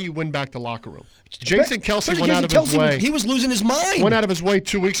 how you win back the locker room. Jason Kelsey went out of his way. He was losing his mind. Went out of his way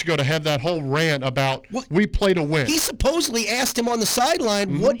 2 weeks ago to have that whole rant about we play to win. He supposedly asked him on the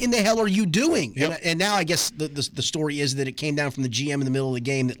sideline, "What in the hell are you doing?" Yep. And now I guess the story is that it came down from the GM in the middle of the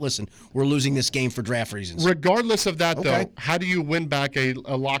game that, listen, we're losing this game for draft reasons. Regardless of that, Okay. though, how do you win back a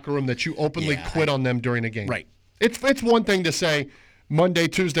locker room that you openly quit on them during a game? Right. It's one thing to say Monday,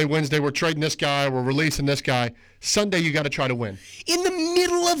 Tuesday, Wednesday, we're trading this guy, we're releasing this guy. Sunday, you got to try to win. In the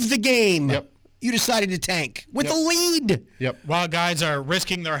middle of the game, Yep. you decided to tank with Yep. a lead. Yep. While guys are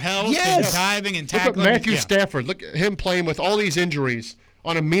risking their health Yes. and diving and Look at tackling. Matthew Yeah. Stafford. Look at him playing with all these injuries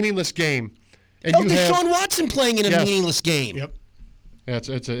on a meaningless game. And Oh, you have Deshaun Watson playing in a Yes. meaningless game. Yep. Yeah,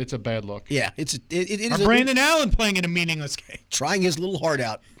 it's a bad look. Yeah, it is Or Brandon Allen playing in a meaningless game. trying his little heart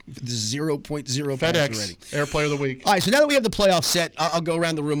out. The 0.0 passer FedEx rating. Air Player of the Week. All right, so now that we have the playoff set, I'll go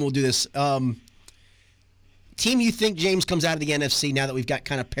around the room. We'll do this. Team you think, James, comes out of the NFC now that we've got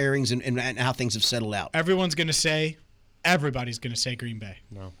kind of pairings and how things have settled out? Everybody's going to say Green Bay.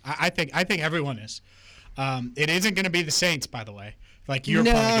 No. I think everyone is. It isn't going to be the Saints, by the way. Like you're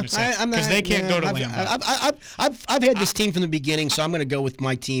probably going to say, because they can't go to Lambeau. I've had this team from the beginning, so I'm going to go with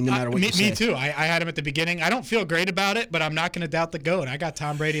my team no matter what you say. Me too. I had him at the beginning. I don't feel great about it, but I'm not going to doubt the GOAT. I got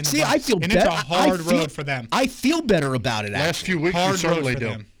Tom Brady in the See, Bucs. I feel and better. it's a hard road for them. I feel better about it. Last few weeks, Hard you certainly road for do.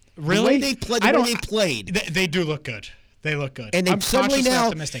 them. Really? The way they played. They do look good. They look good. And they I'm suddenly cautiously now-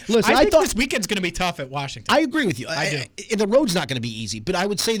 optimistic. listen, I I think thought- this weekend's going to be tough at Washington. I agree with you. I do. And the road's not going to be easy, but I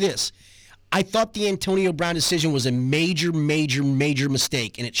would say this. I thought the Antonio Brown decision was a major, major, major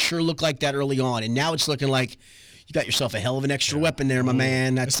mistake, and it sure looked like that early on. And now it's looking like you got yourself a hell of an extra weapon there, my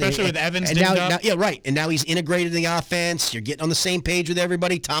man. That's Especially with Evans and dinged now, up. yeah, right. And now he's integrated in the offense. You're getting on the same page with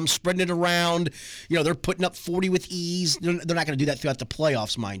everybody. Tom's spreading it around. They're putting up 40 with ease. They're not going to do that throughout the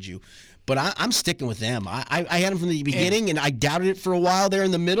playoffs, mind you. But I'm sticking with them. I had them from the beginning, and I doubted it for a while there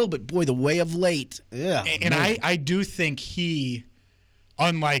in the middle. But boy, the way of late, yeah. And I do think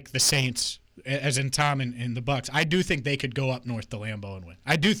unlike the Saints, as in Tom and the Bucs, I do think they could go up north to Lambeau and win.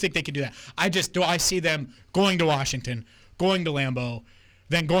 I do think they could do that. I see them going to Washington, going to Lambeau,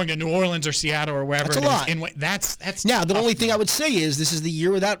 then going to New Orleans or Seattle or wherever. That's a lot. That's now the tough, only thing man. I would say is this is the year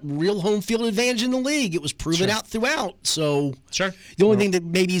without real home field advantage in the league. It was proven out throughout. So Sure. the only thing that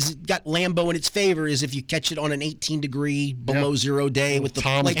maybe's got Lambeau in its favor is if you catch it on an 18-degree below zero day with the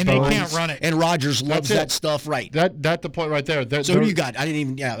Thomas late And they Bones. can't run it. And Rodgers loves That's it. that stuff, right? That's the point right there. So who do you got? I didn't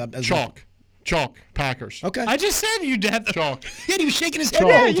even. Yeah, Chalk. Packers. Okay. I just said you'd have the Chalk. Yeah, he was shaking his head. Chalk.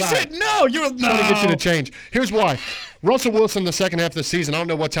 the Yeah, whole you time. said no. You were no. I'm going to get you to change. Here's why. Russell Wilson, the second half of the season, I don't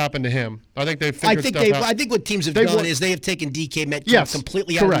know what's happened to him. I think they've figured stuff out. I think what teams have They done were- is they have taken DK Metcalf Yes,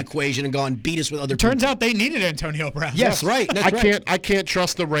 completely out of the correct. equation and gone beat us with other Turns people. out they needed Antonio Brown. Yes, right. That's right. I can't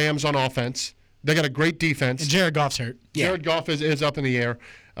trust the Rams on offense. They got a great defense. And Jared Goff's hurt. Yeah. Jared Goff is up in the air.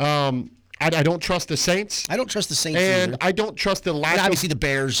 I don't trust the Saints, I don't trust the Saints and either. I don't trust the lack And of obviously the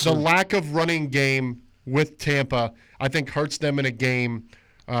Bears. the lack of running game with Tampa. I think hurts them in a game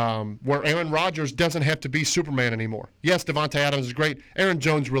where Aaron Rodgers doesn't have to be Superman anymore. Yes, Devontae Adams is great. Aaron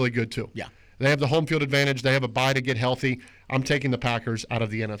Jones really good too. Yeah. They have the home field advantage. They have a bye to get healthy. I'm taking the Packers out of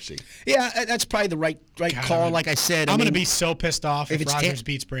the NFC. Yeah, that's probably the right call. Like I said, I'm I going to mean, be so pissed off if it's Rodgers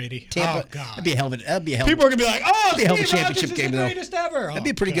beats Brady. Tampa. Oh, God. That'd be a hell of a. People are going to be like, oh, be a hell of a Steve championship Rodgers game, is the though. greatest ever. That'd be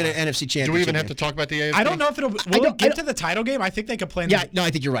a pretty good NFC championship. Do we even have game. to talk about the AFC? I don't know if it'll. Will don't- it get to the title game? I think they could play in Yeah, no, I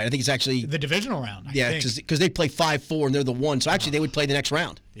think you're right. I think it's actually the divisional round. I yeah, think. because they play 5-4 and they're the 1. So actually, they would play the next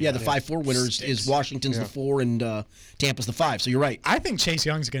round. Yeah, the 5-4 winners is Washington's the 4 and Tampa's the 5. So you're right. I think Chase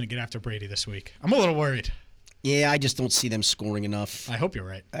Young's going to get after Brady this week. I'm a little worried. Yeah, I just don't see them scoring enough. I hope you're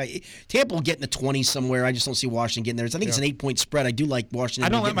right. Tampa will get in the 20s somewhere. I just don't see Washington getting there. I think it's an 8-point spread. I do like Washington. I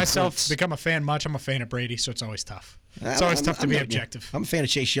don't to let get in myself points. become a fan much. I'm a fan of Brady, so it's always tough. It's I'm- always tough to I'm be not- objective. I'm a fan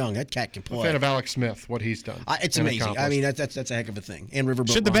of Chase Young. That cat can I'm a play. fan of Alex Smith, what he's done. It's and amazing. I accomplished. mean, that's a heck of a thing. And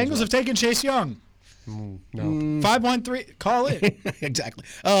Riverboat. Should the Ron as Bengals well. have taken Chase Young? No. 5-1-3. Call it. Exactly.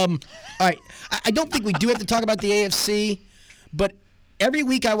 All right. I don't think we do have to talk about the AFC, but every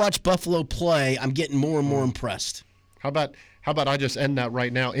week I watch Buffalo play, I'm getting more and more impressed. How about I just end that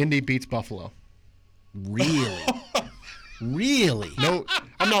right now? Indy beats Buffalo. Really? Really? No,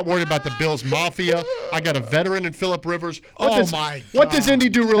 I'm not worried about the Bills Mafia. I got a veteran in Phillip Rivers. My What does Indy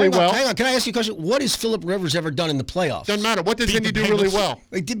do really well? Hang on. Can I ask you a question? What has Phillip Rivers ever done in the playoffs? Doesn't matter. What does Beat Indy the do really Bengals. well?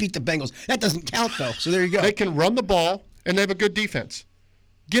 They did beat the Bengals. That doesn't count, though. So there you go. They can run the ball, and they have a good defense.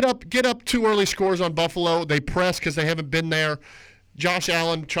 Get up 2 early scores on Buffalo. They press because they haven't been there. Josh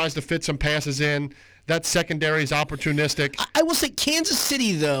Allen tries to fit some passes in. That secondary is opportunistic. I will say Kansas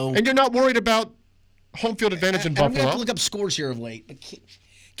City, though. And you're not worried about home field advantage in I'm going to have Buffalo. to look up scores here of late. But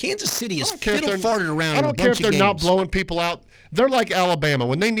Kansas City is I don't care if they're- fiddle-farted around I in a don't care if bunch they're of not games. blowing people out. They're like Alabama.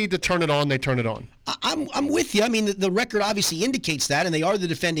 When they need to turn it on, they turn it on. I'm with you. I mean, the record obviously indicates that, and they are the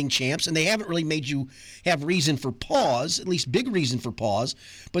defending champs, and they haven't really made you have reason for pause, at least big reason for pause.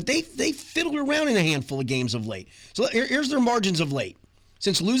 But they fiddled around in a handful of games of late. So here's their margins of late.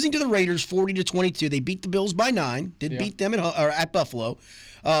 Since losing to the Raiders 40-22, they beat the Bills by 9. Beat them at Buffalo.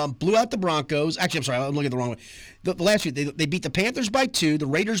 Blew out the Broncos. Actually, I'm sorry, I'm looking at the wrong way. The last week, they beat the Panthers by 2, the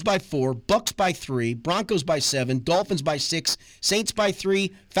Raiders by 4, Bucks by 3, Broncos by 7, Dolphins by 6, Saints by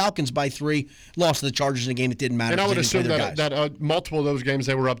 3, Falcons by 3. Lost to the Chargers in a game that didn't matter. And I would because they assume didn't play their guys. that multiple of those games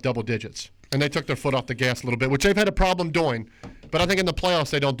they were up double digits. And they took their foot off the gas a little bit, which they've had a problem doing. But I think in the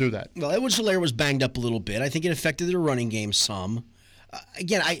playoffs they don't do that. Well, Edwards-Helaire was banged up a little bit. I think it affected their running game some.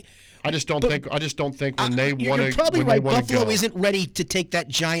 Again, I just don't think when they want You're to probably right. Buffalo go. isn't ready to take that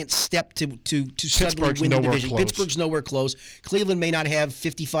giant step to suddenly Pittsburgh's win the nowhere division. close. Pittsburgh's nowhere close. Cleveland may not have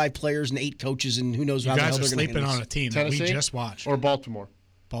 55 players and 8 coaches, and who knows You how the hell guys are they're going to sleeping handle on a this. team that we Tennessee just watched. or Baltimore.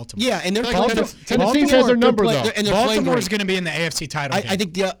 Baltimore. Yeah, and they're Like playing. Tennessee has their number, though. And they're playing Baltimore's great. going to be in the AFC title game. I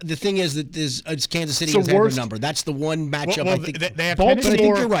think the thing is that it's Kansas City It's the has their worst- number. That's the one matchup Well, I think. they have Baltimore. Tennessee. I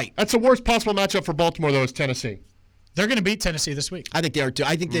think you're right. That's the worst possible matchup for Baltimore, though, is Tennessee. They're going to beat Tennessee this week. I think they are too.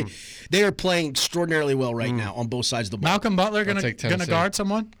 I think they are playing extraordinarily well right now on both sides of the ball. Malcolm Butler going take to Tennessee. guard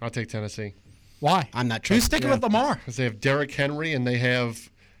someone? I'll take Tennessee Why? I'm not Who's trusting- sticking yeah. with Lamar? because they have Derrick Henry and they have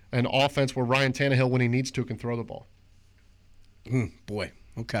an offense where Ryan Tannehill, when he needs to, can throw the ball. Boy,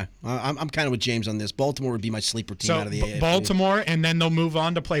 okay. I'm kind of with James on this. Baltimore would be my sleeper team So out of the AFC. Baltimore, and then they'll move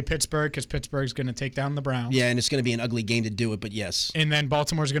on to play Pittsburgh because Pittsburgh's going to take down the Browns. Yeah, and it's going to be an ugly game to do it, but yes. And then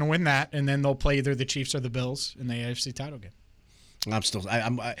Baltimore's going to win that, and then they'll play either the Chiefs or the Bills in the AFC title game. I'm still.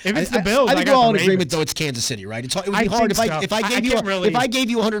 If it's the Bills, I I think got we're all the in agreement Ravens. though. It's Kansas City, right? It would be I hard think if so. I gave you can't really- if I gave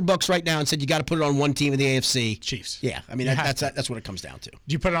you $100 right now and said you got to put it on one team in the AFC. Chiefs. Yeah, I mean You have that's what it comes down to. Do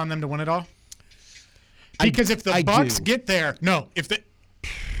you put it on them to win it all? Because if the I Bucks do. get there,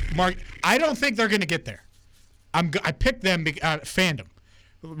 Mark, I don't think they're going to get there. I picked them fandom.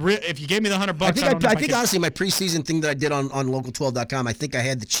 If you gave me the $100, I think honestly, my preseason thing that I did on local12.com, I think I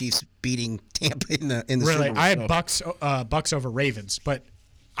had the Chiefs beating Tampa in the Super Bowl. I had Bucks over Ravens, but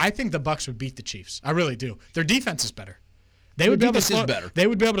I think the Bucks would beat the Chiefs. I really do. Their defense is better. They would be able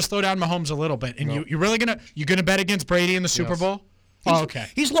to slow down Mahomes a little bit. And you're really gonna bet against Brady in the Super Bowl? Okay.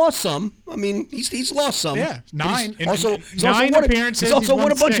 He's lost some. I mean, he's lost some. Yeah, 9. He's also appearances. He's also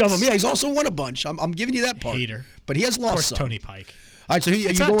won a bunch 6. of them. Yeah, he's also won a bunch. I'm giving you that part. Hater. But he has lost of course, some. Tony Pike. All right, so are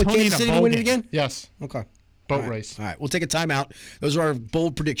you going with Kansas City to win it again? Yes. Okay. Boat race. All right, we'll take a timeout. Those are our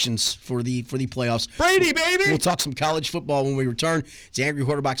bold predictions for the playoffs. Brady, baby! We'll talk some college football when we return. It's the Angry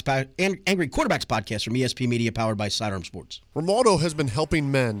Quarterbacks podcast from ESP Media, powered by Sidearm Sports. Romualdo has been helping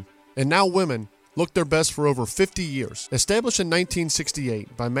men, and now women, look their best for over 50 years. Established in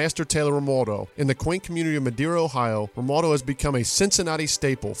 1968 by Master Taylor Romualdo in the quaint community of Madeira, Ohio, Romualdo has become a Cincinnati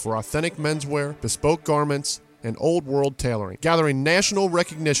staple for authentic menswear, bespoke garments, and old world tailoring, gathering national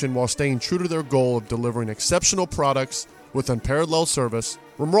recognition while staying true to their goal of delivering exceptional products with unparalleled service.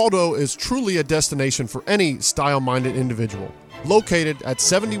 Romualdo is truly a destination for any style-minded individual. Located at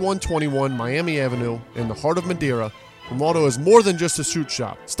 7121 Miami Avenue in the heart of Madeira, Romualdo is more than just a suit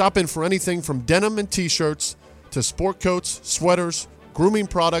shop. Stop in for anything from denim and t-shirts to sport coats, sweaters, grooming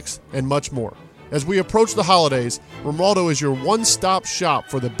products, and much more. As we approach the holidays, Romualdo is your one-stop shop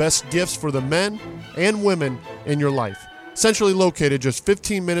for the best gifts for the men and women in your life. Centrally located just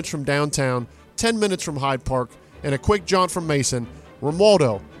 15 minutes from downtown, 10 minutes from Hyde Park, and a quick jaunt from Mason,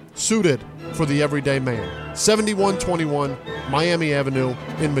 Romualdo, suited for the everyday man. 7121 Miami Avenue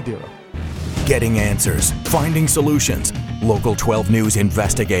in Madeira. Getting answers, finding solutions. Local 12 News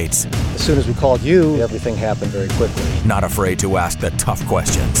investigates. As soon as we called you, everything happened very quickly. Not afraid to ask the tough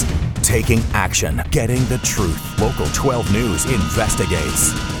questions. Taking action, getting the truth. Local 12 News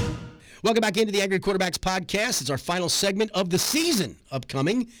investigates. Welcome back into the Angry Quarterbacks podcast. It's our final segment of the season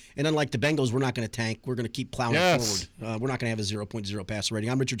upcoming. And unlike the Bengals, we're not going to tank. We're going to keep plowing forward. We're not going to have a 0.0 passer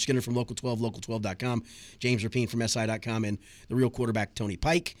rating. I'm Richard Skinner from Local 12, Local12.com. James Rapien from SI.com. And the real quarterback, Tony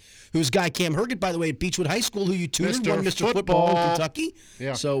Pike, whose guy Cam Herget, by the way, at Beechwood High School, who you tutored, won Mr. Football in Kentucky.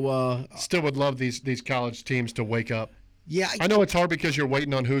 Yeah. So, still would love these college teams to wake up. Yeah, I know it's hard because you're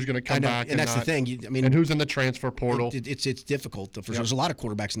waiting on who's going to come back, and that's the thing. And who's in the transfer portal. It's difficult. For sure. There's a lot of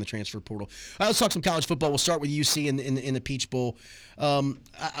quarterbacks in the transfer portal. Let's talk some college football. We'll start with UC in the Peach Bowl.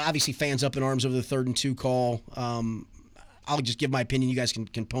 Obviously, fans up in arms over the 3rd and 2 call. I'll just give my opinion. You guys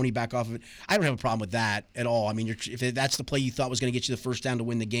can pony back off of it. I don't have a problem with that at all. I mean, if that's the play you thought was going to get you the first down to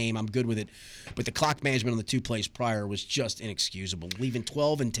win the game, I'm good with it. But the clock management on the 2 plays prior was just inexcusable. Leaving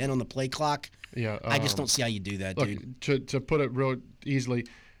 12 and 10 on the play clock. Yeah, I just don't see how you do that, dude. To put it real easily,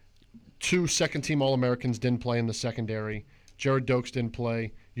 2 second-team All-Americans didn't play in the secondary. Jared Dokes didn't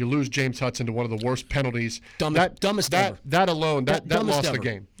play. You lose James Hudson to one of the worst penalties. Dumbest ever. That alone, that lost the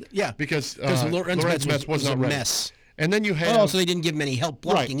game. Yeah. Because Lorenz Metz was not a ready. mess. And then you had also they didn't give him any help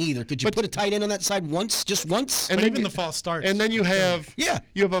blocking either. Could you put a tight end on that side just once? And even the false starts. And then you have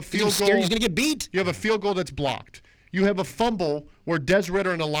you have a field goal. He's going to get beat. You have a field goal that's blocked. You have a fumble where Des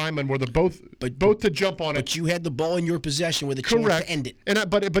Ridder and a lineman were both to jump on it. But you had the ball in your possession with a chance to end it. And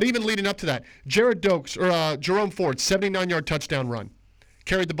but even leading up to that, Jared Dokes or Jerome Ford, 79-yard touchdown run,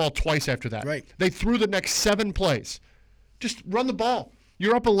 carried the ball twice after that. Right. They threw the next 7 plays. Just run the ball.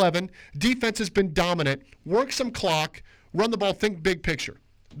 You're up 11. Defense has been dominant. Work some clock. Run the ball. Think big picture.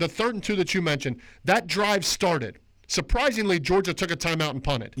 The 3rd and 2 that you mentioned, that drive started. Surprisingly, Georgia took a timeout and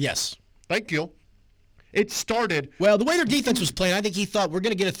punted. Yes. Thank you. It started. Well, the way their defense was playing, I think he thought we're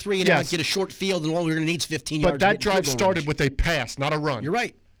going to get a 3 and out, get a short field, and all we're going to need is 15 yards. But that drive started with a pass, not a run. You're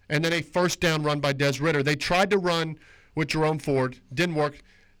right. And then a first down run by Des Ridder. They tried to run with Jerome Ford. Didn't work.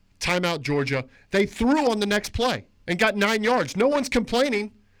 Timeout, Georgia. They threw on the next play and got 9 yards. No one's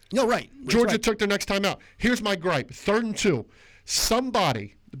complaining. No, right. Georgia took their next timeout. Here's my gripe. 3rd and 2.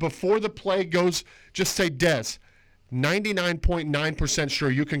 Somebody, before the play goes, just say, Des, 99.9%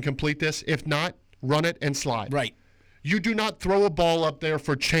 sure you can complete this. If not, run it and slide. Right. You do not throw a ball up there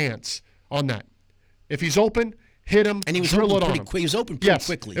for chance on that. If he's open, hit him, and he was drill open it on pretty him. He was open pretty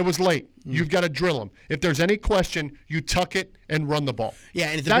quickly. It was late. You've got to drill him. If there's any question, you tuck it and run the ball. Yeah,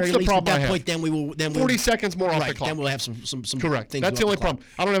 and at the That's very the least, problem at that point, then we will. 40 seconds more off the clock. Then we'll have some Correct. things That's the only clock. problem.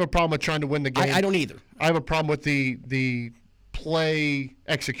 I don't have a problem with trying to win the game. I don't either. I have a problem with the play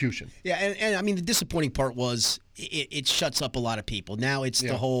execution. Yeah, and I mean the disappointing part was it shuts up a lot of people. Now it's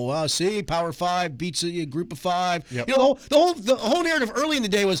the whole Power 5 beats a group of 5. Yep. You know, the whole narrative early in the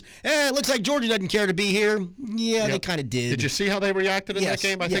day was, it looks like Georgia doesn't care to be here. Yeah, they kind of did. Did you see how they reacted in that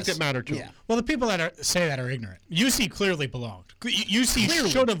game? I think it mattered too. Yeah. Well, the people that say that are ignorant. UC clearly belonged.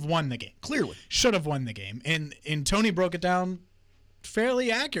 UC should have won the game. Clearly. Should have won the game. And Tony broke it down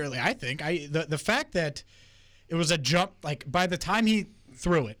fairly accurately, I think. The fact that it was a jump, like by the time he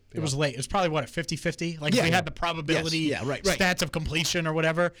threw it, it was late. It was probably, what, a 50-50? Like if we had the probability stats of completion or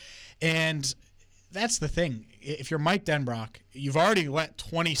whatever. And that's the thing. If you're Mike Denbrock, you've already let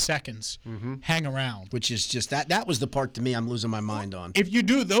 20 seconds hang around. Which is just that was the part to me I'm losing my mind on. If you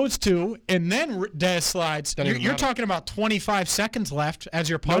do those two and then Dez slides, you're talking about 25 seconds left as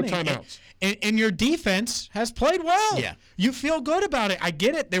you're punting. No timeouts. And your defense has played well. Yeah. You feel good about it. I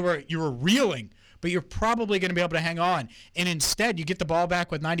get it. You were reeling, but you're probably going to be able to hang on. And instead, you get the ball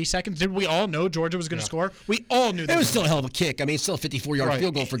back with 90 seconds. Did we all know Georgia was going to score? We all knew that. It was still a hell of a kick. I mean, it's still a 54-yard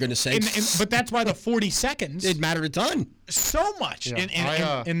field goal, for goodness sake. But that's why the 40 seconds. It mattered a ton. So much.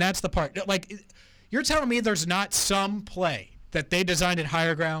 Yeah. And that's the part. Like, you're telling me there's not some play that they designed at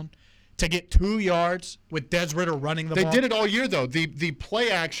Higher Ground to get 2 yards with Des Ridder running the ball? They did it all year, though. The play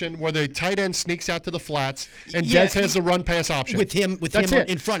action where the tight end sneaks out to the flats and Des has the run-pass option. With him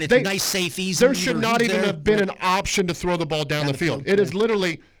in front. It's nice safeties. There should not even have been an option to throw the ball down the field. It is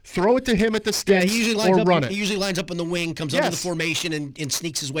literally throw it to him at the sticks or run it. He usually lines up in the wing, comes under the formation, and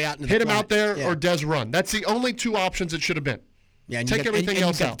sneaks his way out into the hit him out there or Des run. That's the only 2 options it should have been. Yeah, and take everything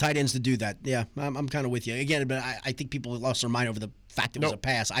else out. Tight ends to do that. Yeah, I'm kind of with you again, but I think people lost their mind over the fact it was a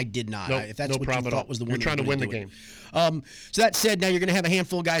pass. I did not. If that's what you thought was the one, you're trying to win the game. So that said, now you're going to have a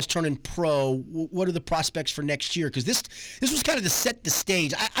handful of guys turning pro. What are the prospects for next year? Because this was kind of to set the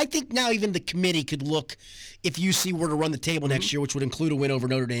stage. I think now even the committee could look, if UC were to run the table next year, which would include a win over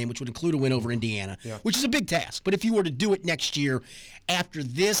Notre Dame, which would include a win over Indiana, which is a big task. But if you were to do it next year, after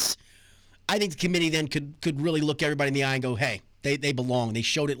this, I think the committee then could really look everybody in the eye and go, hey, they belong. They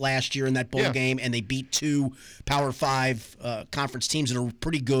showed it last year in that bowl game, and they beat 2 Power 5 conference teams that are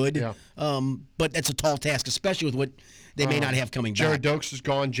pretty good. Yeah. But that's a tall task, especially with what they may not have coming back. Jared Dokes is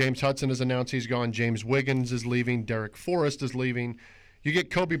gone. James Hudson has announced he's gone. James Wiggins is leaving. Derek Forrest is leaving. You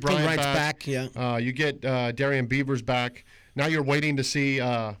get Kobe Bryant back. You get Darian Beavers back. Now you're waiting to see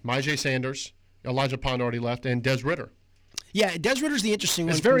Myjai Sanders. Elijah Pond already left, and Des Ridder. Yeah, Des Ridder's the interesting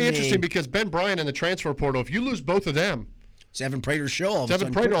one. It's very interesting because Ben Bryant in the transfer portal, if you lose both of them, Evan Prater's show all of a sudden.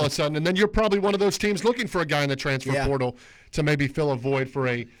 Evan Prater all of a sudden, and then you're probably one of those teams looking for a guy in the transfer portal to maybe fill a void for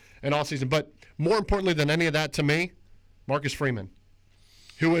an offseason. But more importantly than any of that to me, Marcus Freeman,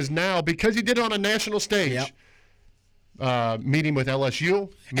 who is now, because he did it on a national stage, meeting with LSU,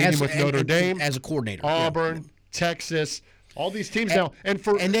 meeting with Notre Dame. As a coordinator. Auburn, Texas, all these teams now. And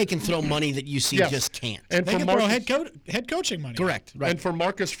they can throw money that UC just can't. And they can throw head coaching money. Correct. Right. And for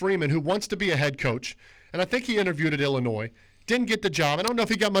Marcus Freeman, who wants to be a head coach, and I think he interviewed at Illinois, didn't get the job. I don't know if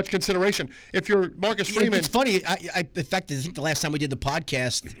he got much consideration. If you're Marcus Freeman, it's funny. In fact, I think the last time we did the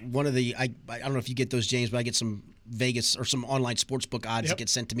podcast, one of the I don't know if you get those, James, but I get some Vegas or some online sportsbook odds that get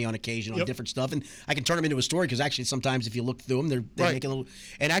sent to me on occasion on different stuff, and I can turn them into a story because actually sometimes if you look through them, they make a little.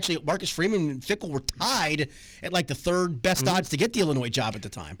 And actually, Marcus Freeman and Fickell were tied at like the third best odds to get the Illinois job at the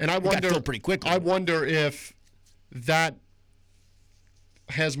time. And I wonder, got filled pretty quickly. I wonder if that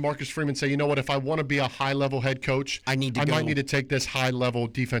has Marcus Freeman say, you know what, if I want to be a high-level head coach, I might need to take this high-level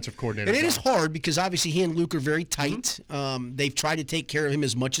defensive coordinator. And it is hard because obviously he and Luke are very tight. They've tried to take care of him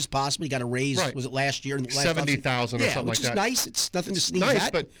as much as possible. He got a raise, was it last year? $70,000 or something like that. Which is nice. It's nothing to sneeze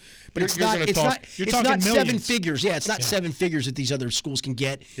at. But it's not. It's not 7 figures. Yeah, it's not 7 figures that these other schools can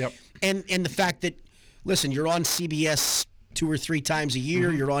get. Yep. And the fact that, listen, you're on CBS 2 or 3 times a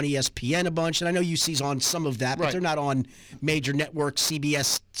year. You're on ESPN a bunch, and I know UC's on some of that, but they're not on major networks.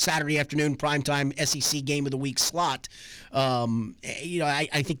 CBS Saturday afternoon primetime SEC game of the week slot.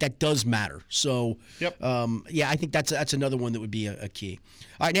 I think that does matter. So, I think that's another one that would be a key.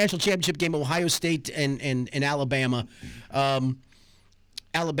 All right, national championship game, Ohio State and Alabama.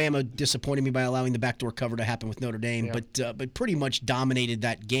 Alabama disappointed me by allowing the backdoor cover to happen with Notre Dame, but pretty much dominated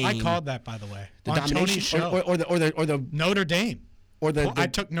that game. I called that, by the way. The on domination Tony's show. or the Notre Dame. I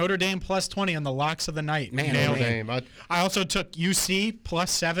took Notre Dame plus 20 on the locks of the night. Notre Dame. I also took UC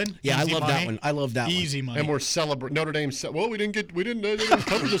plus 7. Yeah, I love that one. I love that one. Easy money. And we're celebrating Notre Dame. Well, they didn't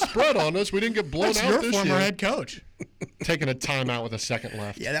cover the spread on us. We didn't get blown That's out your this former year. head coach. Taking a timeout with a second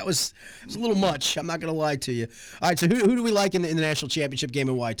left. Yeah, it was a little much. I'm not going to lie to you. All right, so who do we like in the national championship game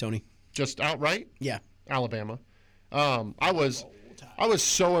and why, Tony? Just outright? Yeah. Alabama. I was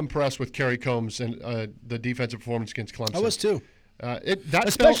so impressed with Kerry Combs and the defensive performance against Clemson. I was too.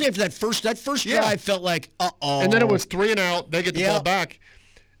 Especially after that first drive felt like, uh-oh. And then it was 3 and out. They get the ball back.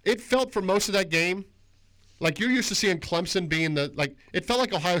 It felt for most of that game like you're used to seeing Clemson being it felt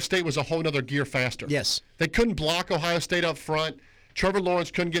like Ohio State was a whole other gear faster. Yes. They couldn't block Ohio State up front. Trevor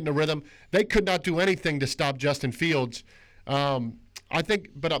Lawrence couldn't get in a rhythm. They could not do anything to stop Justin Fields. I think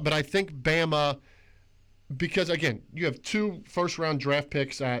Bama because, again, you have 2 first-round draft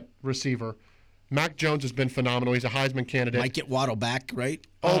picks at receiver. Mac Jones has been phenomenal. He's a Heisman candidate. Might get Waddle back, right?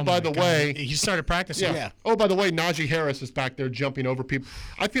 Oh, by the way. He started practicing. Yeah. Oh, by the way, Najee Harris is back there jumping over people.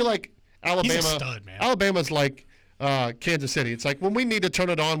 I feel like Alabama. He's a stud, man. Alabama's like Kansas City. It's like when we need to turn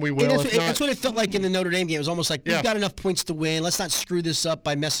it on, we will. That's what it felt like in the Notre Dame game. It was almost like we've got enough points to win. Let's not screw this up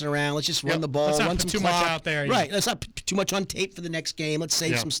by messing around. Let's just run the ball, Let's not run put some too much clock. out there. Right. Let's not put too much on tape for the next game. Let's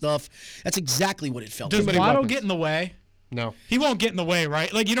save some stuff. That's exactly what it felt Does like. Waddle get in the way? No. He won't get in the way,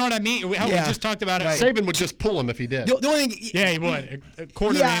 right? Like, you know what I mean? How we just talked about it. Right. Saban would just pull him if he did. The only thing, Yeah, he would. A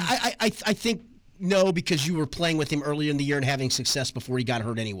quarter yeah, in. I think no, because you were playing with him earlier in the year and having success before he got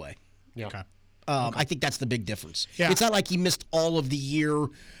hurt anyway. Yeah. Okay. I think that's the big difference. Yeah. It's not like he missed all of the year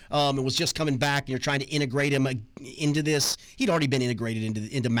and was just coming back and you're trying to integrate him into this. He'd already been integrated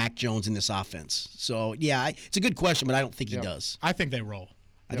into Mac Jones in this offense. So, yeah, it's a good question, but I don't think he does. I think they roll.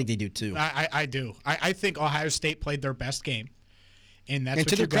 I think they do, too. I do. I think Ohio State played their best game. And that's And what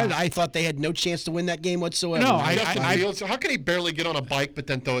to their you got. credit, I thought they had no chance to win that game whatsoever. No, Justin Fields, how can he barely get on a bike but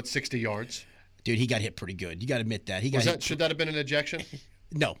then throw it 60 yards? Dude, he got hit pretty good. You got to admit that. Should that have been an ejection?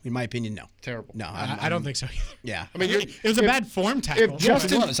 No, in my opinion, no. Terrible. No, I don't think so either. Yeah. I mean, It was a bad form tackle. It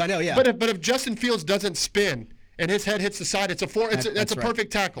was, I know, yeah. But if Justin Fields doesn't spin and his head hits the side, that's a right.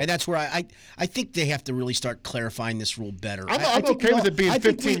 perfect tackle. And that's where I think they have to really start clarifying this rule better. I'm okay with it being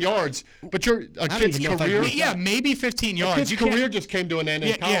 15 yards, but a kid's even know if I career. agree with Yeah, maybe 15 yards. His career just came to an end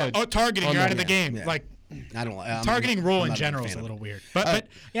in college. Oh, targeting, you're out of the game. Yeah. Like, I don't targeting rule I'm in not a general fan is a of little it. weird. But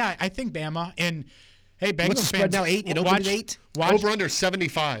yeah, I think Bama and hey, Bengals What's the spread fans, now? 8? It opened at 8? Over under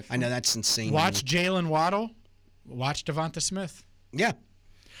 75. I know that's insane. Watch Jalen Waddle. Watch Devonta Smith. Yeah.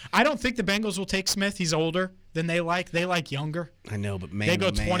 I don't think the Bengals will take Smith. He's older than they like. They like younger. I know, but man, They go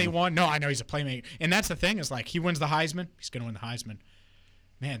oh, man. 21. No, I know he's a playmaker. And that's the thing is like he wins the Heisman. He's going to win the Heisman.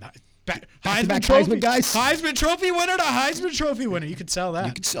 Man, Back-to-back Heisman guys? Heisman Trophy winner to Heisman Trophy winner. You could sell that.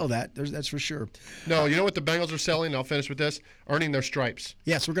 You could sell that. That's for sure. No, you know what the Bengals are selling? I'll finish with this. Earning their stripes.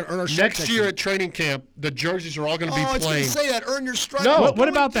 Yes, we're going to earn our stripes. Next year at training camp, the jerseys are all going to be it's going plain. to say that. Earn your stripes. No. What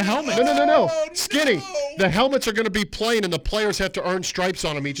about the helmet? No. Skinny. The helmets are going to be plain, and the players have to earn stripes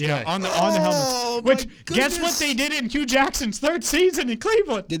on them each Yeah, day. on the Oh, helmets. my Which, guess what goodness. they did in Hugh Jackson's third season in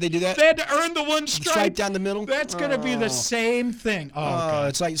Cleveland? Did they do that? They had to earn the one stripe. Stripe down the middle? That's going to be the same thing. Oh, Oh, God.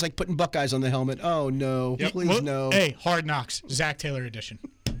 it's like putting Buckeyes on the helmet. Oh, no. Please, Well, no. Hey, Hard Knocks, Zach Taylor edition.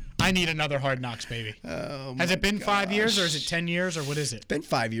 I need another Hard Knocks, baby. Has it been 5 years, or is it 10 years, or what is it? It's been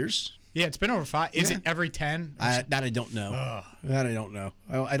 5 years. Yeah, it's been over 5. Is it every 10? That I don't know. That I don't know.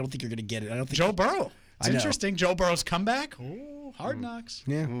 I don't think you're going to get it. I don't think Joe Burrow. It's I know. interesting. Joe Burrow's comeback. Ooh, Hard Knocks.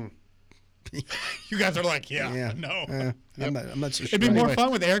 Yeah. You guys are like, yeah. No. I'm not so sure. It'd be more Anyway,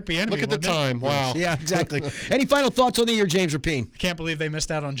 fun with Eric Bieniemy. Look at the wouldn't it? time. Wow. Yeah, exactly. Any final thoughts on the year, James Rapine? I can't believe they missed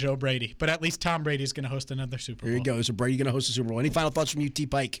out on Joe Brady, but at least Tom Brady's going to host another Super Bowl. There you go. So Brady going to host the Super Bowl. Any final thoughts from UT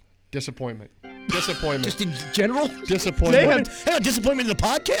Pike? Disappointment. Just in general? Disappointment. Hey, disappointment in the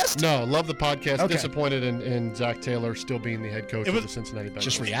podcast? No, love the podcast. Okay. Disappointed in Zach Taylor still being the head coach of the Cincinnati Bengals.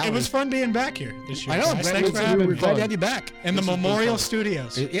 Just reality. It was fun being back here this year. I know. guys. Glad, Thanks for we're having me. glad to have you back. In the Memorial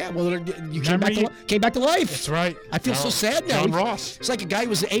Studios. Yeah, well, you Remember came back to life. That's right. I feel so sad now. John Ross. It's like a guy who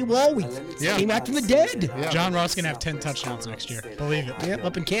was AWOL. We came back from the dead. John Ross going to have 10 touchdowns next year. Believe it. Yep,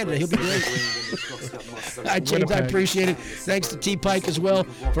 up in Canada. He'll be great. James, I appreciate it. Thanks to T. Pike as well.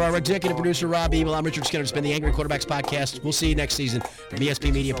 For our executive producer, Rob Ebel, I'm Richard Skinner. It's been the Angry Quarterbacks Podcast. We'll see you next season from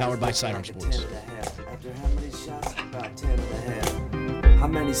ESP Media, powered by Sidearm Sports. How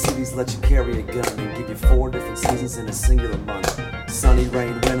many cities let you carry a gun and give you 4 different seasons in a singular month? Sunny,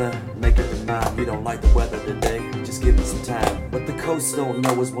 rain, winter, make up your mind. You don't like the weather today, just give it some time. What the coast don't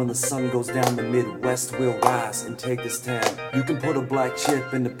know is when the sun goes down, the Midwest will rise and take this town. You can put a black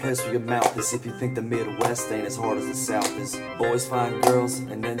chip in the place where your mouth is if you think the Midwest ain't as hard as the South is. Boys find girls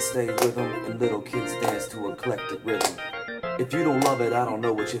and then stay with them, and little kids dance to eclectic rhythm. If you don't love it, I don't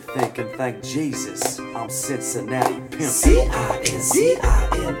know what you're thinking. Thank Jesus, I'm Cincinnati pimpin'.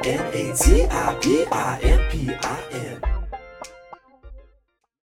 C-I-N-C-I-N-N-A-T-I-P-I-N-P-I-N